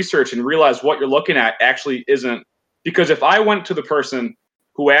minute and research and realize what you're looking at actually isn't, because if I went to the person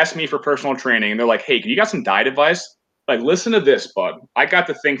who asked me for personal training and they're like, hey, you got some diet advice? Like, listen to this, bud. I got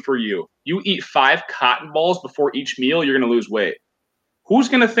the thing for you. You eat 5 cotton balls before each meal, you're going to lose weight. Who's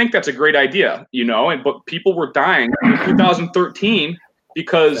going to think that's a great idea? You know, but people were dying in 2013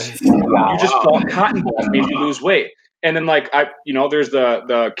 because you just thought cotton balls made you lose weight. And then there's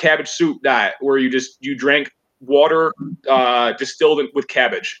the cabbage soup diet where you drank water distilled with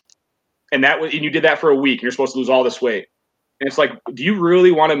cabbage. And you did that for a week and you're supposed to lose all this weight. And it's like, do you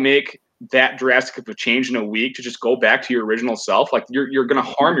really want to make that drastic of a change in a week to just go back to your original self? Like you're going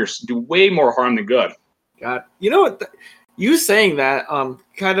to do way more harm than good. God, you know what? You saying that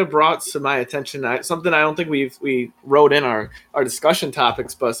kind of brought to my attention something I don't think we wrote in our discussion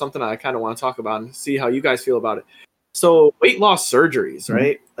topics, but something I kind of want to talk about and see how you guys feel about it. So weight loss surgeries,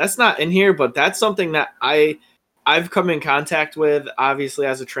 right? Mm-hmm. That's not in here, but that's something that I've come in contact with, obviously,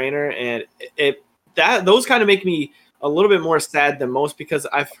 as a trainer, and those kind of make me a little bit more sad than most, because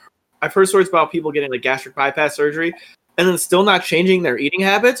I've heard stories about people getting like gastric bypass surgery and then still not changing their eating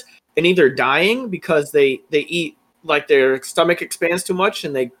habits and either dying because they eat, like their stomach expands too much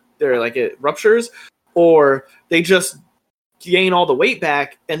and they're like it ruptures, or they just gain all the weight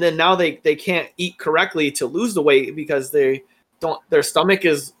back and then now they can't eat correctly to lose the weight because their stomach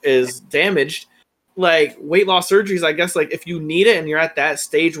is damaged. Like weight loss surgeries, I guess, like if you need it and you're at that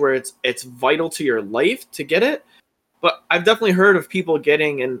stage where it's vital to your life to get it. But I've definitely heard of people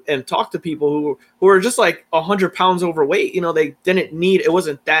getting and talked to people who are just like 100 pounds overweight. You know, they didn't need, it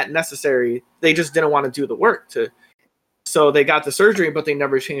wasn't that necessary. They just didn't want to do the work so they got the surgery, but they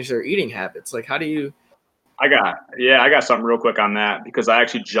never changed their eating habits. Like, how do you? I got something real quick on that, because I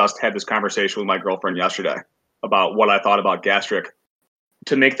actually just had this conversation with my girlfriend yesterday about what I thought about gastric.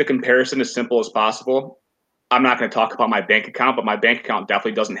 To make the comparison as simple as possible, I'm not going to talk about my bank account, but my bank account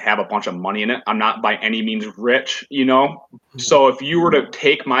definitely doesn't have a bunch of money in it. I'm not by any means rich, you know? So if you were to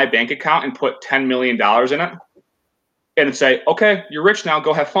take my bank account and put $10 million in it and say, okay, you're rich now,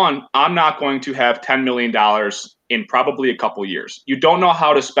 go have fun. I'm not going to have $10 million in probably a couple years. You don't know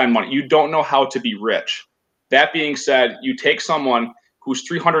how to spend money. You don't know how to be rich. That being said, you take someone who's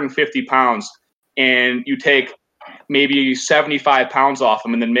 350 pounds and you take maybe 75 pounds off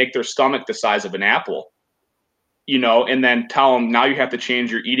them and then make their stomach the size of an apple, you know, and then tell them now you have to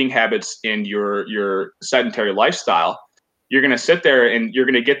change your eating habits and your sedentary lifestyle. You're going to sit there and you're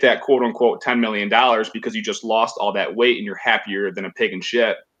going to get that quote unquote $10 million because you just lost all that weight and you're happier than a pig in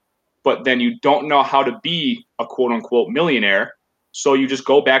shit. But then you don't know how to be a quote unquote millionaire. So you just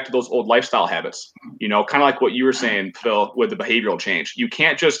go back to those old lifestyle habits, you know, kind of like what you were saying, Phil, with the behavioral change. You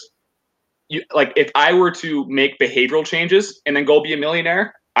can't just, like, if I were to make behavioral changes and then go be a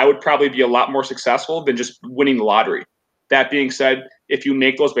millionaire, I would probably be a lot more successful than just winning the lottery. That being said, if you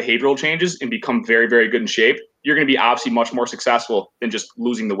make those behavioral changes and become very, very good in shape, you're going to be obviously much more successful than just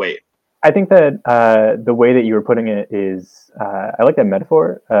losing the weight. I think that the way that you were putting it is, I like that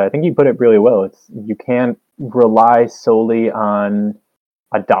metaphor. I think you put it really well. You can't rely solely on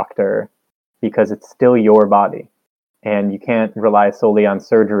a doctor because it's still your body. And you can't rely solely on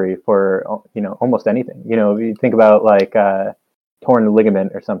surgery for, you know, almost anything. You know, you think about like torn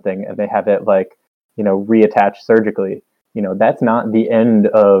ligament or something, and they have it like, you know, reattached surgically. You know, that's not the end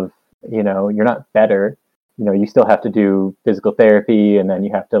of, you know, you're not better. You know, you still have to do physical therapy, and then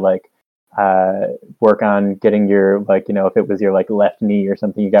you have to like work on getting your, like, you know, if it was your like left knee or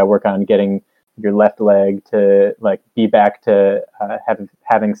something, you got to work on getting your left leg to like be back to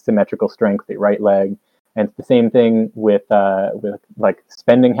having symmetrical strength, the right leg. And it's the same thing with like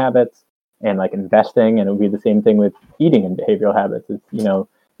spending habits and like investing, and it would be the same thing with eating and behavioral habits. It's, you know,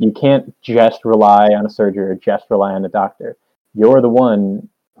 you can't just rely on a surgeon or just rely on a doctor. You're the one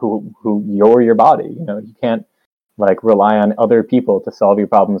who you're your body. You know, you can't like rely on other people to solve your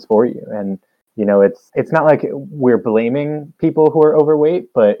problems for you. And you know, it's not like we're blaming people who are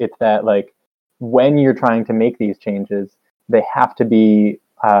overweight, but it's that like when you're trying to make these changes, they have to be.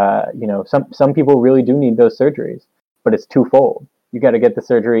 You know, some people really do need those surgeries, but it's twofold. You got to get the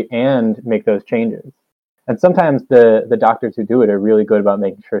surgery and make those changes. And sometimes the doctors who do it are really good about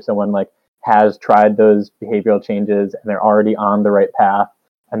making sure someone like has tried those behavioral changes and they're already on the right path,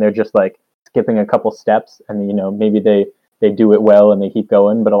 and they're just like skipping a couple steps, and you know, maybe they do it well and they keep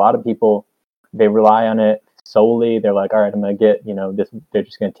going. But a lot of people, they rely on it solely. They're like, all right, I'm gonna get, you know, this. They're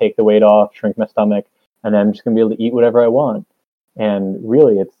just gonna take the weight off, shrink my stomach, and then I'm just gonna be able to eat whatever I want. And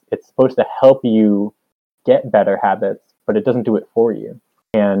really, it's supposed to help you get better habits, but it doesn't do it for you.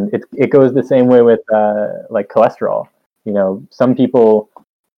 And it goes the same way with like cholesterol. You know, some people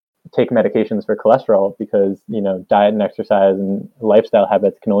take medications for cholesterol because, you know, diet and exercise and lifestyle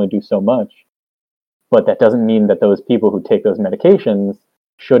habits can only do so much. But that doesn't mean that those people who take those medications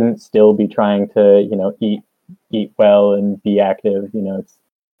shouldn't still be trying to, you know, eat well and be active. You know,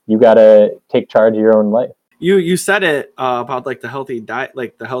 you got to take charge of your own life. You said it about like the healthy diet,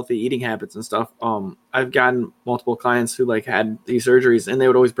 like the healthy eating habits and stuff. I've gotten multiple clients who like had these surgeries, and they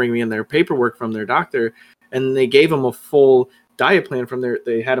would always bring me in their paperwork from their doctor, and they gave them a full diet plan from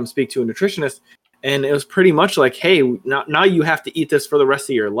they had them speak to a nutritionist, and it was pretty much like, hey, now you have to eat this for the rest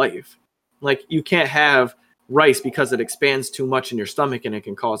of your life. Like, you can't have rice because it expands too much in your stomach and it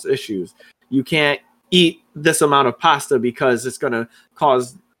can cause issues. You can't eat this amount of pasta because it's going to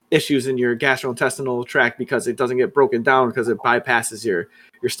cause issues in your gastrointestinal tract because it doesn't get broken down because it bypasses your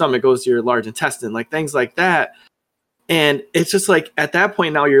stomach, goes to your large intestine, like things like that. And it's just like, at that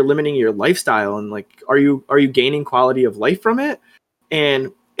point now you're limiting your lifestyle, and like, are you gaining quality of life from it?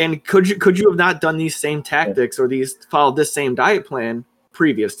 And could you have not done these same tactics or followed this same diet plan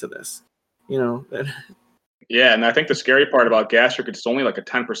previous to this? You know? Yeah, and I think the scary part about gastric, it's only like a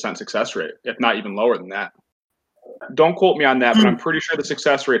 10% success rate, if not even lower than that. Don't quote me on that, but I'm pretty sure the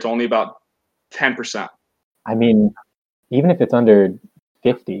success rate's only about 10%. I mean, even if it's under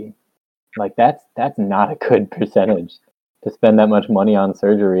 50, like that's not a good percentage to spend that much money on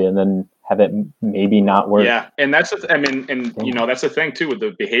surgery and then have it maybe not work. Yeah, and that's you know, that's the thing too with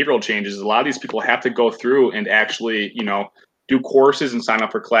the behavioral changes. A lot of these people have to go through and actually, you know, do courses and sign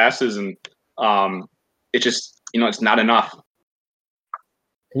up for classes, and it just, you know, it's not enough.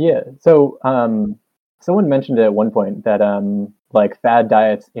 Yeah. So someone mentioned it at one point that like fad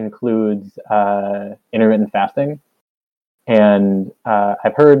diets includes intermittent fasting. And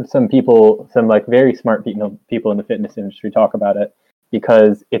I've heard some like very smart people in the fitness industry talk about it,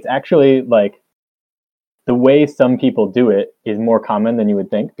 because it's actually like the way some people do it is more common than you would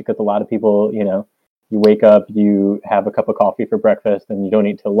think, because a lot of people, you know, you wake up, you have a cup of coffee for breakfast, and you don't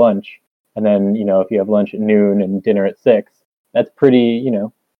eat till lunch. And then, if you have lunch at noon and dinner at 6, that's pretty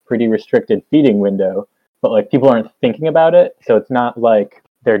restricted feeding window. But like people aren't thinking about it, so it's not like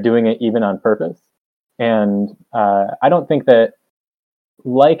they're doing it even on purpose. And I don't think that,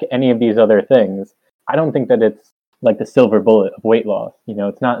 like any of these other things, I don't think that it's like the silver bullet of weight loss.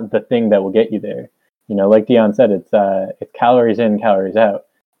 It's not the thing that will get you there. Like Dion said, it's calories in, calories out.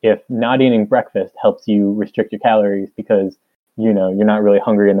 If not eating breakfast helps you restrict your calories because you're not really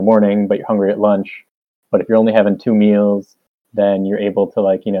hungry in the morning, but you're hungry at lunch. But if you're only having 2 meals, then you're able to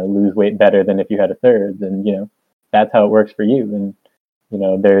lose weight better than if you had a third. And that's how it works for you. And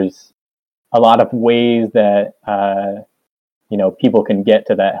there's a lot of ways that people can get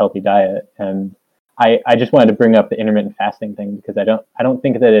to that healthy diet. And I just wanted to bring up the intermittent fasting thing because I don't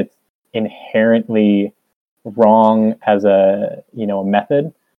think that it's inherently wrong as a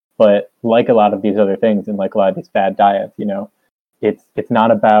method, but like a lot of these other things and like a lot of these fad diets, it's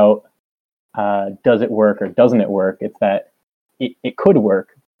not about does it work or doesn't it work. It's that it could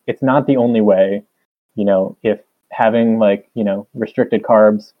work. It's not the only way. If having restricted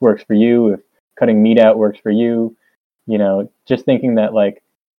carbs works for you, if cutting meat out works for you, just thinking that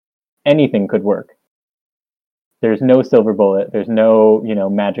anything could work. There's no silver bullet. There's no,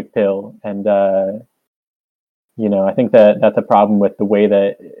 magic pill. And, I think that that's a problem with the way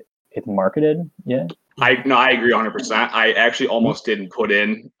that it's marketed. Yeah. I agree 100%. I actually almost didn't put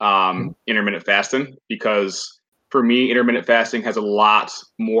in intermittent fasting because for me, intermittent fasting has a lot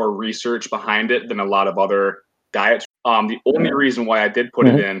more research behind it than a lot of other diets. The only reason why I did put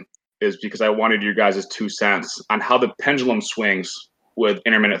it in is because I wanted you guys' 2 cents on how the pendulum swings with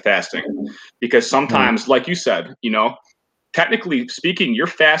intermittent fasting. Because sometimes, like you said, technically speaking, you're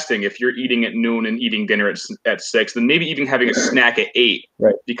fasting if you're eating at noon and eating dinner at 6, then maybe even having a snack at 8.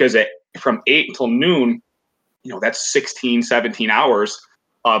 Right. Because from 8 until noon, that's 16, 17 hours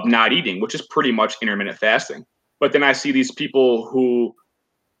of not eating, which is pretty much intermittent fasting. But then I see these people who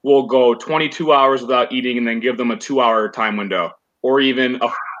will go 22 hours without eating and then give them a 2-hour time window. Or even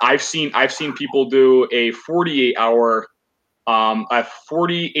I've seen people do a 48-hour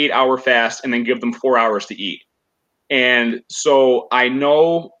fast and then give them 4 hours to eat. And so I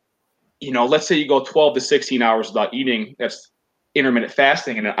know, let's say you go 12 to 16 hours without eating, that's intermittent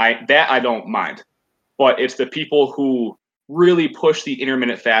fasting, and I don't mind. But it's the people who really push the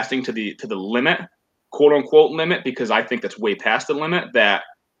intermittent fasting to the limit, quote unquote limit, because I think that's way past the limit, that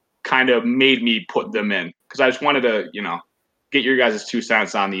kind of made me put them in. Because I just wanted to, get your guys' 2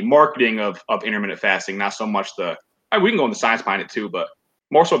 cents on the marketing of intermittent fasting, not so much we can go in the science behind it too, but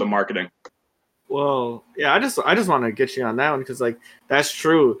more so the marketing. Well, yeah, I just want to get you on that one because that's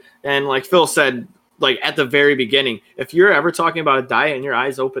true. And like Phil said, at the very beginning, if you're ever talking about a diet and your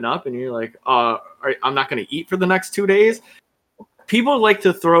eyes open up and you're like, I'm not going to eat for the next 2 days. People like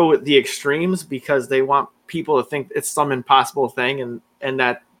to throw the extremes because they want people to think it's some impossible thing and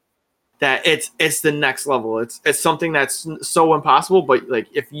that it's the next level. It's something that's so impossible, but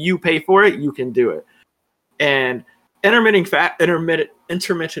if you pay for it, you can do it. And intermittent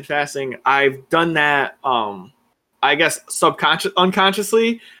fasting, I've done that. I guess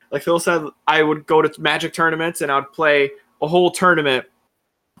unconsciously. Like Phil said, I would go to Magic tournaments and I'd play a whole tournament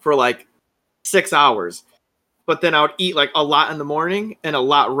for 6 hours, but then I would eat a lot in the morning and a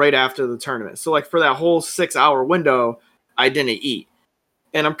lot right after the tournament. So for that whole 6-hour window, I didn't eat,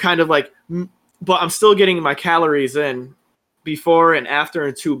 and I'm kind of but I'm still getting my calories in before and after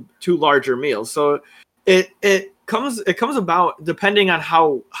in two larger meals. So it comes about depending on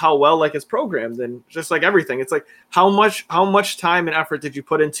how well it's programmed, and just like everything, it's how much time and effort did you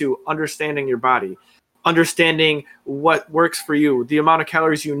put into understanding your body, understanding what works for you, the amount of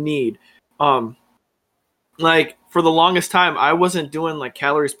calories you need. For the longest time, I wasn't doing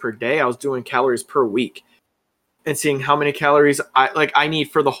calories per day. I was doing calories per week and seeing how many calories I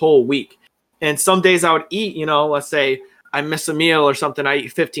need for the whole week. And some days I would eat, let's say I miss a meal or something, I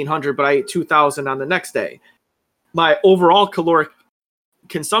eat 1,500, but I eat 2,000 on the next day. My overall caloric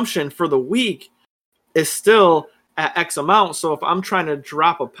consumption for the week is still at X amount. So if I'm trying to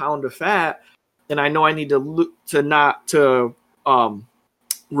drop a pound of fat and I know I need to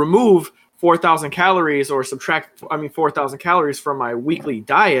remove 4,000 calories or subtract 4,000 calories from my weekly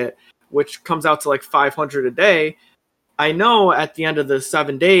diet, which comes out to 500 a day, I know at the end of the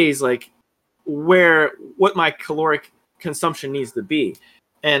 7 days what my caloric consumption needs to be.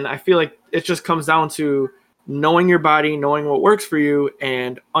 And I feel it just comes down to knowing your body, knowing what works for you,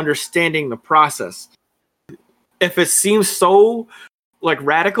 and understanding the process. If it seems so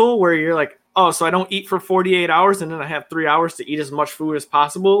radical where you're oh, so I don't eat for 48 hours and then I have 3 hours to eat as much food as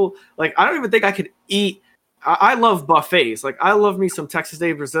possible. Like, I don't even think I could eat. I love buffets. Like, I love me some Texas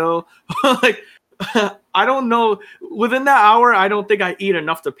Day Brazil. Like, I don't know. Within that hour, I don't think I eat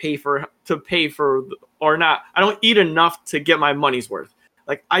enough to pay for, or not. I don't eat enough to get my money's worth.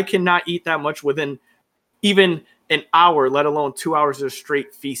 Like, I cannot eat that much within even an hour, let alone 2 hours of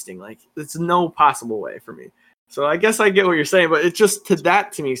straight feasting. Like, it's no possible way for me. So I guess I get what you're saying, but it just,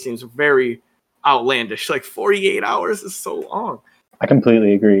 to me seems very outlandish. Like 48 hours is so long. I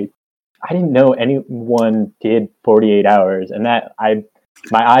completely agree. I didn't know anyone did 48 hours, and my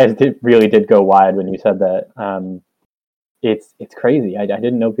eyes really did go wide when you said that. It's crazy. I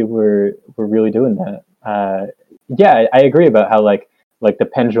didn't know people were really doing that. Yeah, I agree about how like the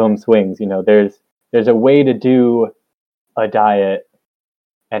pendulum swings. You know, there's a way to do a diet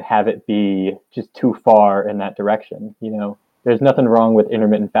and have it be just too far in that direction. You know, there's nothing wrong with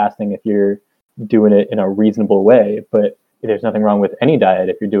intermittent fasting if you're doing it in a reasonable way, but there's nothing wrong with any diet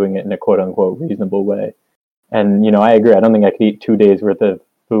if you're doing it in a quote unquote reasonable way. And, you know, I agree. I don't think I could eat 2 days worth of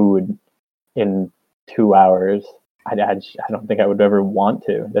food in 2 hours. I don't think I would ever want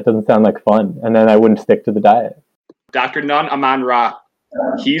to. That doesn't sound like fun. And then I wouldn't stick to the diet. Dr. Nun Aman Ra,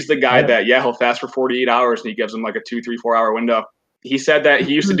 he's the guy that, he'll fast for 48 hours and he gives him like a 2, 3, 4 hour window. He said that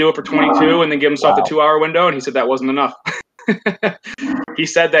he used to do it for 22 and then give himself the 2 hour window. And he said that wasn't enough. He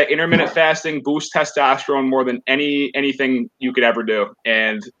said that intermittent fasting boosts testosterone more than anything you could ever do.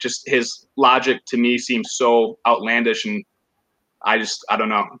 And just his logic to me seems so outlandish. And I don't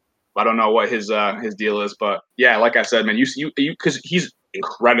know. I don't know what his deal is, but yeah, like I said, man, you because he's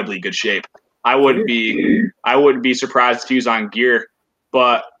incredibly good shape. I wouldn't be surprised if he was on gear,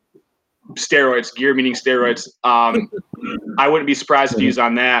 but steroids, gear meaning steroids. I wouldn't be surprised if he was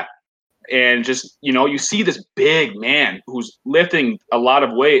on that. And just, you know, you see this big man who's lifting a lot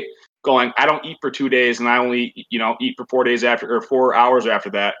of weight going, I don't eat for 2 days and I only, you know, eat for 4 days after, or 4 hours after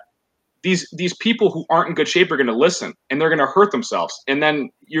that. These people who aren't in good shape are going to listen and they're going to hurt themselves. And then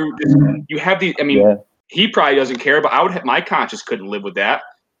you have the, I mean, he probably doesn't care, but my conscience couldn't live with that.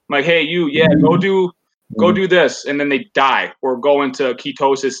 I'm like, hey, go do this. And then they die or go into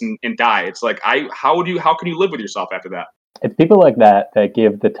ketosis and die. It's like, how can you live with yourself after that? It's people like that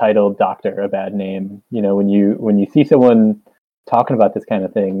give the title doctor a bad name. You know, when you see someone talking about this kind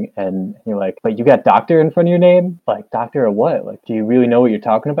of thing and you're like, but you got doctor in front of your name? Like, doctor or what? Like, do you really know what you're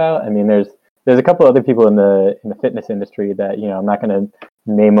talking about? I mean, there's a couple other people in the fitness industry that, you know, I'm not going to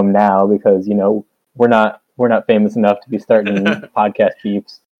name them now because, you know, we're not famous enough to be starting podcast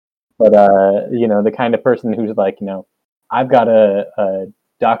beeps. But, you know, the kind of person who's like, you know, I've got a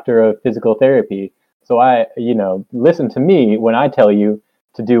doctor of physical therapy. So listen to me when I tell you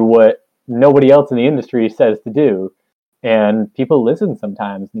to do what nobody else in the industry says to do. And people listen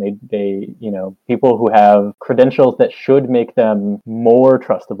sometimes, and they, you know, people who have credentials that should make them more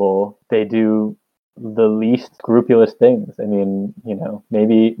trustable, they do the least scrupulous things. I mean, you know,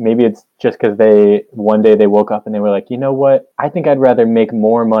 maybe it's just because one day they woke up and they were like, you know what, I think I'd rather make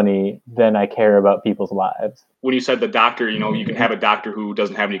more money than I care about people's lives. When you said the doctor, you know, you can have a doctor who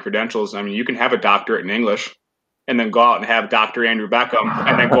doesn't have any credentials. I mean, you can have a doctorate in English and then go out and have Dr. Andrew Beckham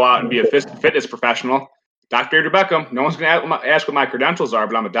and then go out and be a fitness professional. Dr. Andrew Beckham, no one's going to ask what my credentials are,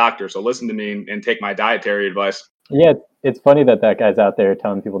 but I'm a doctor, so listen to me and take my dietary advice. Yeah, it's funny that guy's out there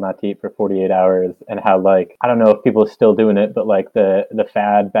telling people not to eat for 48 hours and how, like, I don't know if people are still doing it, but like the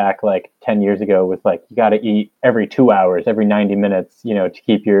fad back like 10 years ago was like, you got to eat every 2 hours, every 90 minutes, you know, to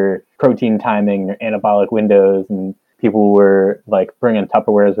keep your protein timing, your anabolic windows. And people were like bringing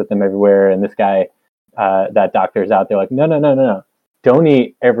Tupperwares with them everywhere. And this guy, that doctor's out there like, no. Don't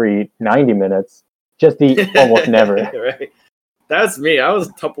eat every 90 minutes. Just eat almost never. Right. That's me. I was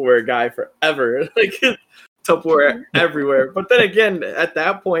a Tupperware guy forever. Like, Tupperware everywhere. But then again, at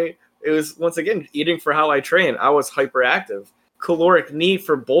that point, it was, once again, eating for how I train. I was hyperactive. Caloric need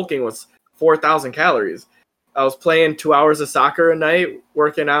for bulking was 4,000 calories. I was playing 2 hours of soccer a night,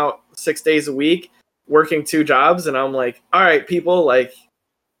 working out 6 days a week, working 2 jobs. And I'm like, all right, people, like,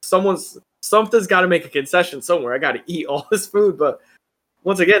 something's got to make a concession somewhere. I got to eat all this food. But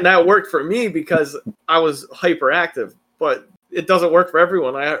once again, that worked for me because I was hyperactive. But it doesn't work for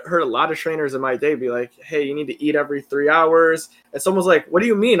everyone. I heard a lot of trainers in my day be like, hey, you need to eat every 3 hours. And someone's like, what do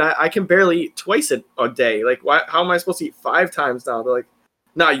you mean? I can barely eat twice a day. Like, how am I supposed to eat 5 times now? They're like,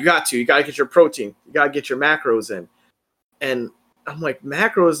 no, you got to get your protein. You got to get your macros in. And I'm like,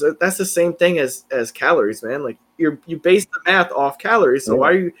 macros, that's the same thing as calories, man. Like, you base the math off calories. So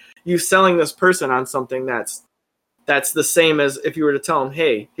why are you selling this person on something that's the same as if you were to tell them,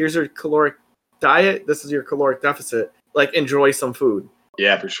 hey, here's your caloric diet. This is your caloric deficit. Like, enjoy some food.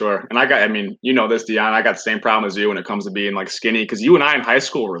 Yeah, for sure. And I mean, you know this, Dion, I got the same problem as you when it comes to being like skinny, because you and I in high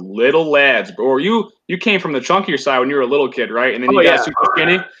school were little lads, or you came from the chunkier side when you were a little kid, right? And then you got super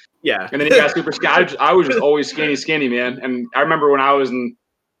skinny. Yeah. And then you got super skinny. I was just always skinny, man. And I remember when I was in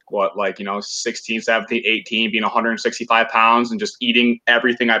 16, 17, 18, being 165 pounds and just eating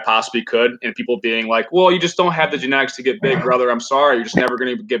everything I possibly could. And people being like, well, you just don't have the genetics to get big, brother. I'm sorry. You're just never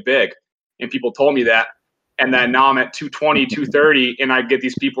going to get big. And people told me that. And then now I'm at 220, 230, and I get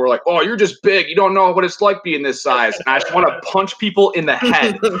these people who are like, oh, you're just big. You don't know what it's like being this size. And I just want to punch people in the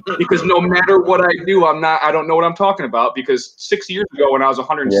head because no matter what I do, I don't know what I'm talking about, because 6 years ago when I was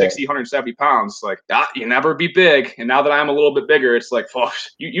 160, 170 pounds, like that, you never be big. And now that I'm a little bit bigger, it's like, oh,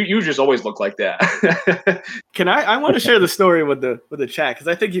 you just always look like that. I want to share the story with the chat, because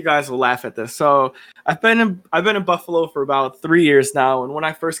I think you guys will laugh at this. So I've been in Buffalo for about 3 years now. And when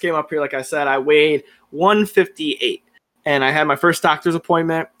I first came up here, like I said, I weighed 158, and I had my first doctor's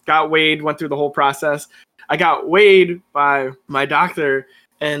appointment, got weighed, went through the whole process. I got weighed by my doctor,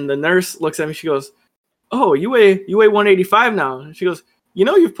 and the nurse looks at me. She goes, oh, you weigh 185 now. And she goes,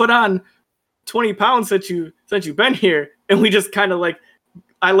 you've put on 20 pounds since you've been here. And we just kind of like,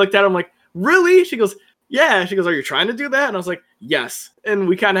 I looked at him like, really? She goes, yeah. She goes, are you trying to do that? And I was like, yes. And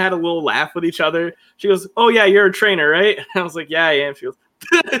we kind of had a little laugh with each other. She goes, oh yeah, you're a trainer, right? And I was like, yeah, I am. She goes,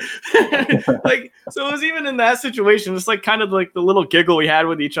 like, so it was even in that situation, it's like kind of like the little giggle we had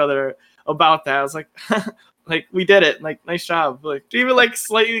with each other about that. I was like, like, we did it, like, nice job. Like, she even like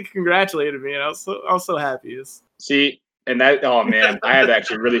slightly congratulated me, and I was so happy. See, and that, oh man, I have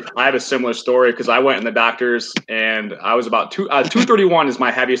a similar story, because I went in the doctors and I was about 231 is my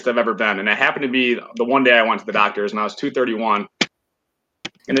heaviest I've ever been, and it happened to be the one day I went to the doctors and I was 231.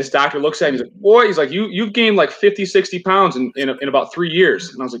 And this doctor looks at me, he's like, boy, he's like, you've gained like 50, 60 pounds in about 3 years.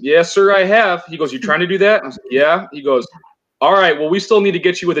 And I was like, yes, sir, I have. He goes, you trying to do that? And I was like, yeah. He goes, all right, well, we still need to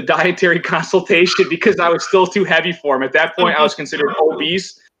get you with a dietary consultation, because I was still too heavy for him. At that point, I was considered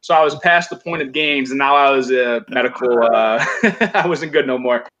obese. So I was past the point of gains, and now I was medical. I wasn't good no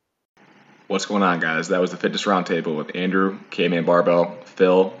more. What's going on, guys? That was the Fitness Roundtable with Andrew, K-Man Barbell,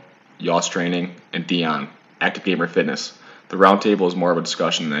 Phil, Yoss Training, and Dion, Active Gamer Fitness. The roundtable is more of a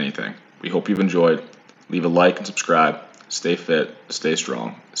discussion than anything. We hope you've enjoyed. Leave a like and subscribe. Stay fit, stay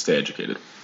strong, stay educated.